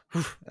Jaguars.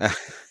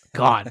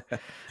 God,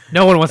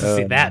 no one wants to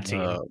see that team.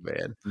 Oh,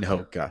 man.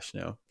 No, gosh,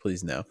 no.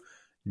 Please, no.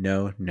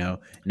 No.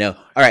 All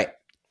right.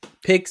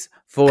 Picks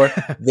for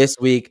this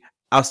week.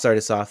 I'll start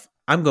us off.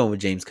 I'm going with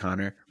James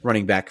Conner,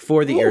 running back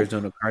for the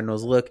Arizona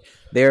Cardinals. Look,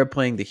 they're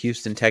playing the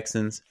Houston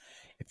Texans.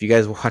 If you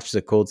guys watched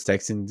the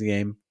Colts-Texans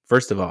game,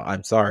 first of all,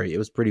 I'm sorry. It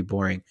was pretty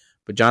boring.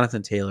 But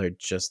Jonathan Taylor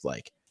just,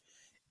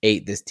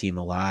 ate this team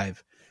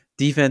alive.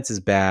 Defense is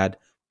bad.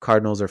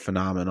 Cardinals are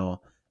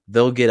phenomenal.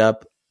 They'll get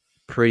up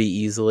pretty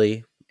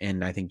easily.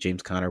 And I think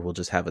James Conner will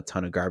just have a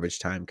ton of garbage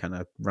time kind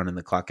of running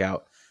the clock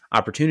out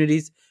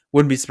opportunities.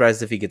 Wouldn't be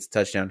surprised if he gets a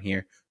touchdown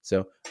here.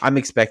 So I'm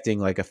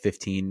expecting a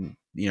 10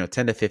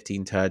 to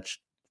 15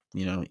 touch,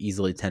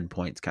 easily 10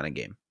 points kind of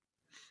game.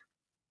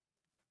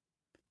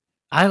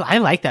 I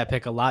like that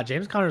pick a lot.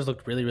 James Conner's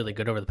looked really, really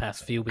good over the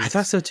past few weeks. I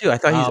thought so too. I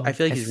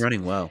feel like he's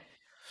running well.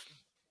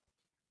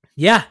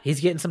 Yeah,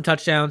 he's getting some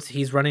touchdowns.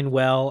 He's running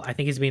well. I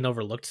think he's being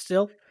overlooked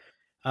still.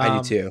 I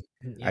do too.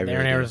 They're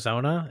in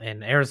Arizona,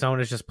 and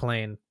Arizona's just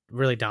playing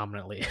really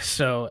dominantly.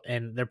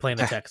 And they're playing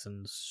the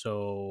Texans.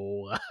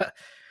 So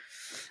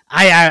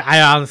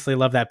I honestly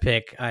love that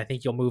pick. I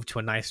think you'll move to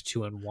a nice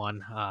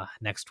 2-1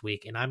 next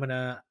week. And I'm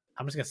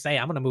just gonna say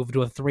I'm gonna move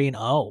to a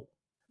 3-0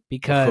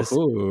 because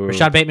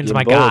Rashad Bateman's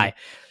my guy.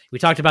 We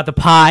talked about the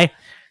pie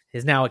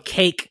is now a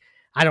cake.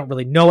 I don't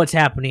really know what's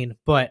happening,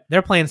 but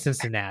they're playing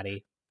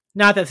Cincinnati.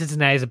 Not that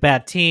Cincinnati is a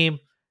bad team.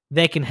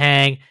 They can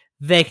hang.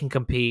 They can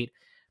compete.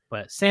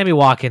 But Sammy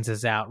Watkins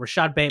is out.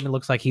 Rashad Bateman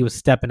looks like he was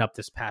stepping up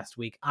this past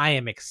week. I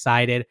am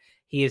excited.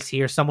 He is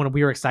here. Someone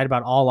we were excited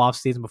about all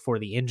offseason before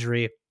the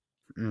injury.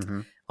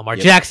 Mm-hmm. Lamar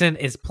Jackson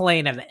is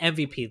playing at an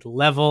MVP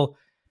level.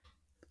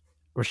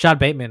 Rashad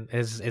Bateman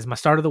is my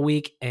start of the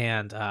week,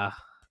 and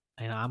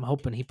I'm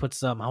hoping he puts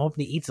some. I'm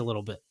hoping he eats a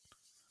little bit.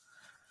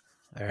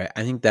 All right,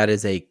 I think that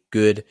is a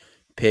good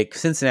pick.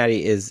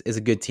 Cincinnati is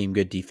a good team,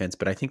 good defense,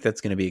 but I think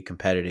that's going to be a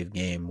competitive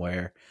game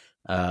where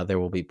there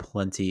will be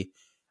plenty.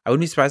 I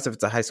wouldn't be surprised if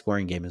it's a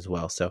high-scoring game as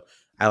well. So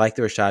I like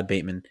the Rashad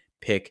Bateman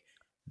pick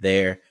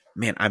there.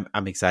 Man,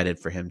 I'm excited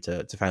for him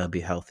to finally be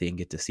healthy and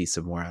get to see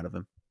some more out of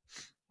him.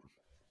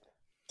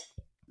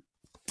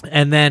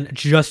 And then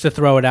just to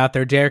throw it out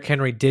there, Derrick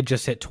Henry did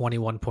just hit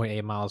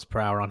 21.8 miles per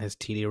hour on his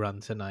TD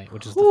run tonight,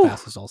 which is the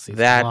fastest all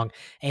season long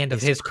and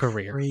of his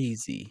career.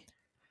 Crazy.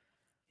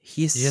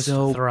 He's just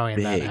so throwing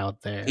big. that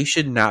out there. He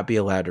should not be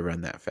allowed to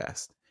run that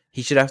fast.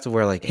 He should have to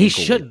wear he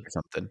shouldn't or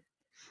something.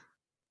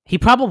 He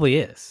probably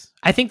is.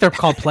 I think they're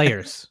called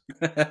players.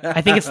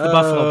 I think it's the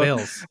Buffalo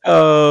Bills.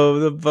 Oh,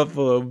 the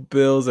Buffalo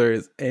Bills are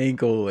his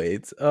ankle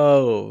weights.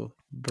 Oh,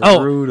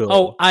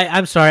 brutal.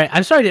 I'm sorry.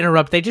 I'm sorry to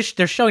interrupt.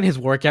 They're showing his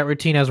workout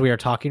routine as we are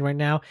talking right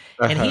now,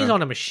 and he's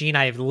on a machine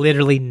I've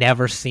literally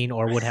never seen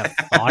or would have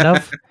thought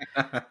of.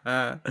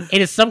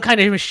 It is some kind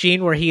of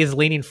machine where he is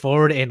leaning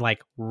forward and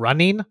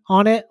running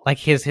on it, like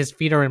his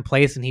feet are in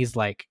place, and he's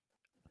I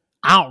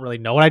don't really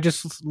know what I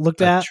just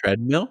looked at.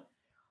 Treadmill.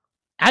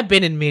 I've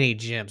been in mini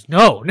gyms.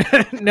 No,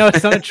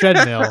 it's not a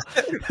treadmill.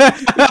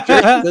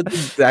 That's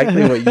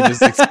exactly what you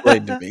just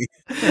explained to me.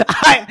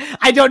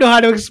 I don't know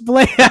how to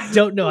explain. I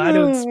don't know how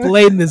to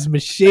explain this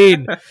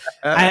machine.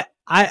 I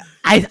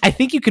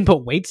think you can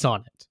put weights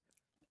on it.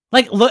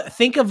 Look,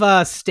 think of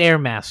a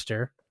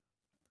Stairmaster,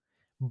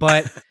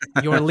 but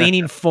you're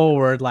leaning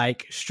forward,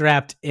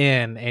 strapped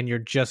in, and you're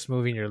just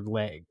moving your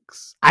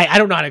legs. I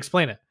don't know how to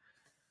explain it.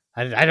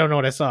 I don't know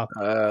what I saw.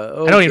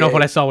 Okay. I don't even know if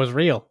what I saw was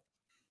real.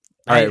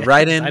 All right,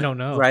 write in. I don't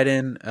know. Write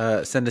in,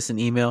 send us an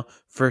email,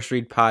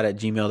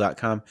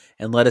 firstreadpod@gmail.com,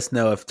 and let us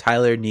know if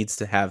Tyler needs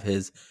to have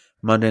his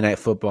Monday Night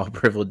Football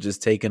privileges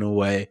taken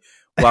away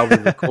while we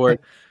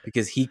record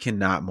because he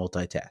cannot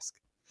multitask.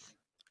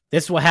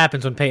 This is what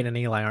happens when Peyton and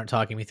Eli aren't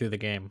talking me through the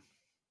game.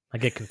 I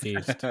get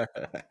confused.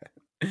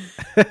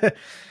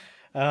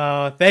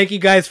 Thank you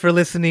guys for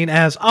listening.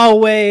 As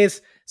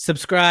always,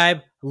 subscribe,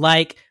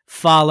 like,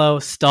 follow,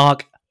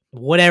 stalk,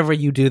 whatever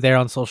you do there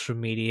on social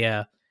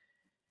media.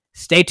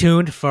 Stay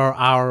tuned for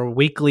our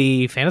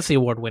weekly fantasy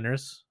award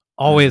winners.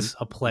 Always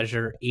a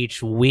pleasure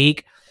each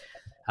week.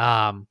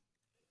 I'll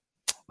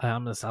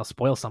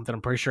spoil something.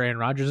 I'm pretty sure Aaron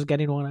Rodgers is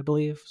getting one, I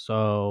believe.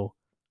 So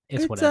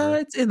it's whatever.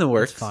 It's in the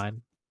works. It's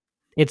fine.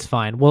 It's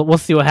fine. We'll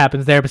see what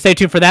happens there. But stay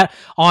tuned for that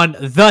on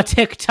the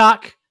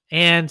TikTok.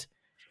 And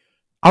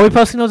are we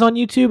posting those on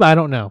YouTube? I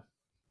don't know.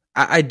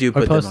 I do Or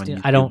put them on posting?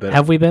 YouTube, I don't. but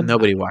Have we been?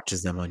 nobody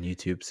watches them on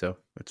YouTube, so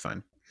it's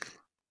fine.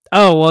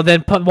 Oh well,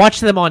 then watch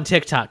them on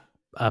TikTok,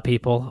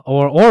 people,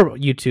 or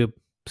YouTube.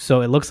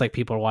 So it looks like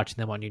people are watching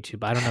them on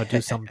YouTube. I don't know.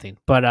 Do something.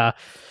 But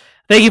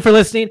thank you for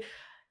listening.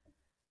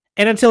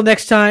 And until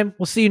next time,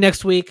 we'll see you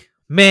next week.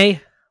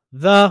 May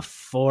the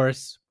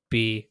force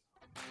be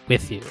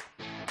with you.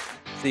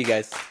 See you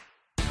guys.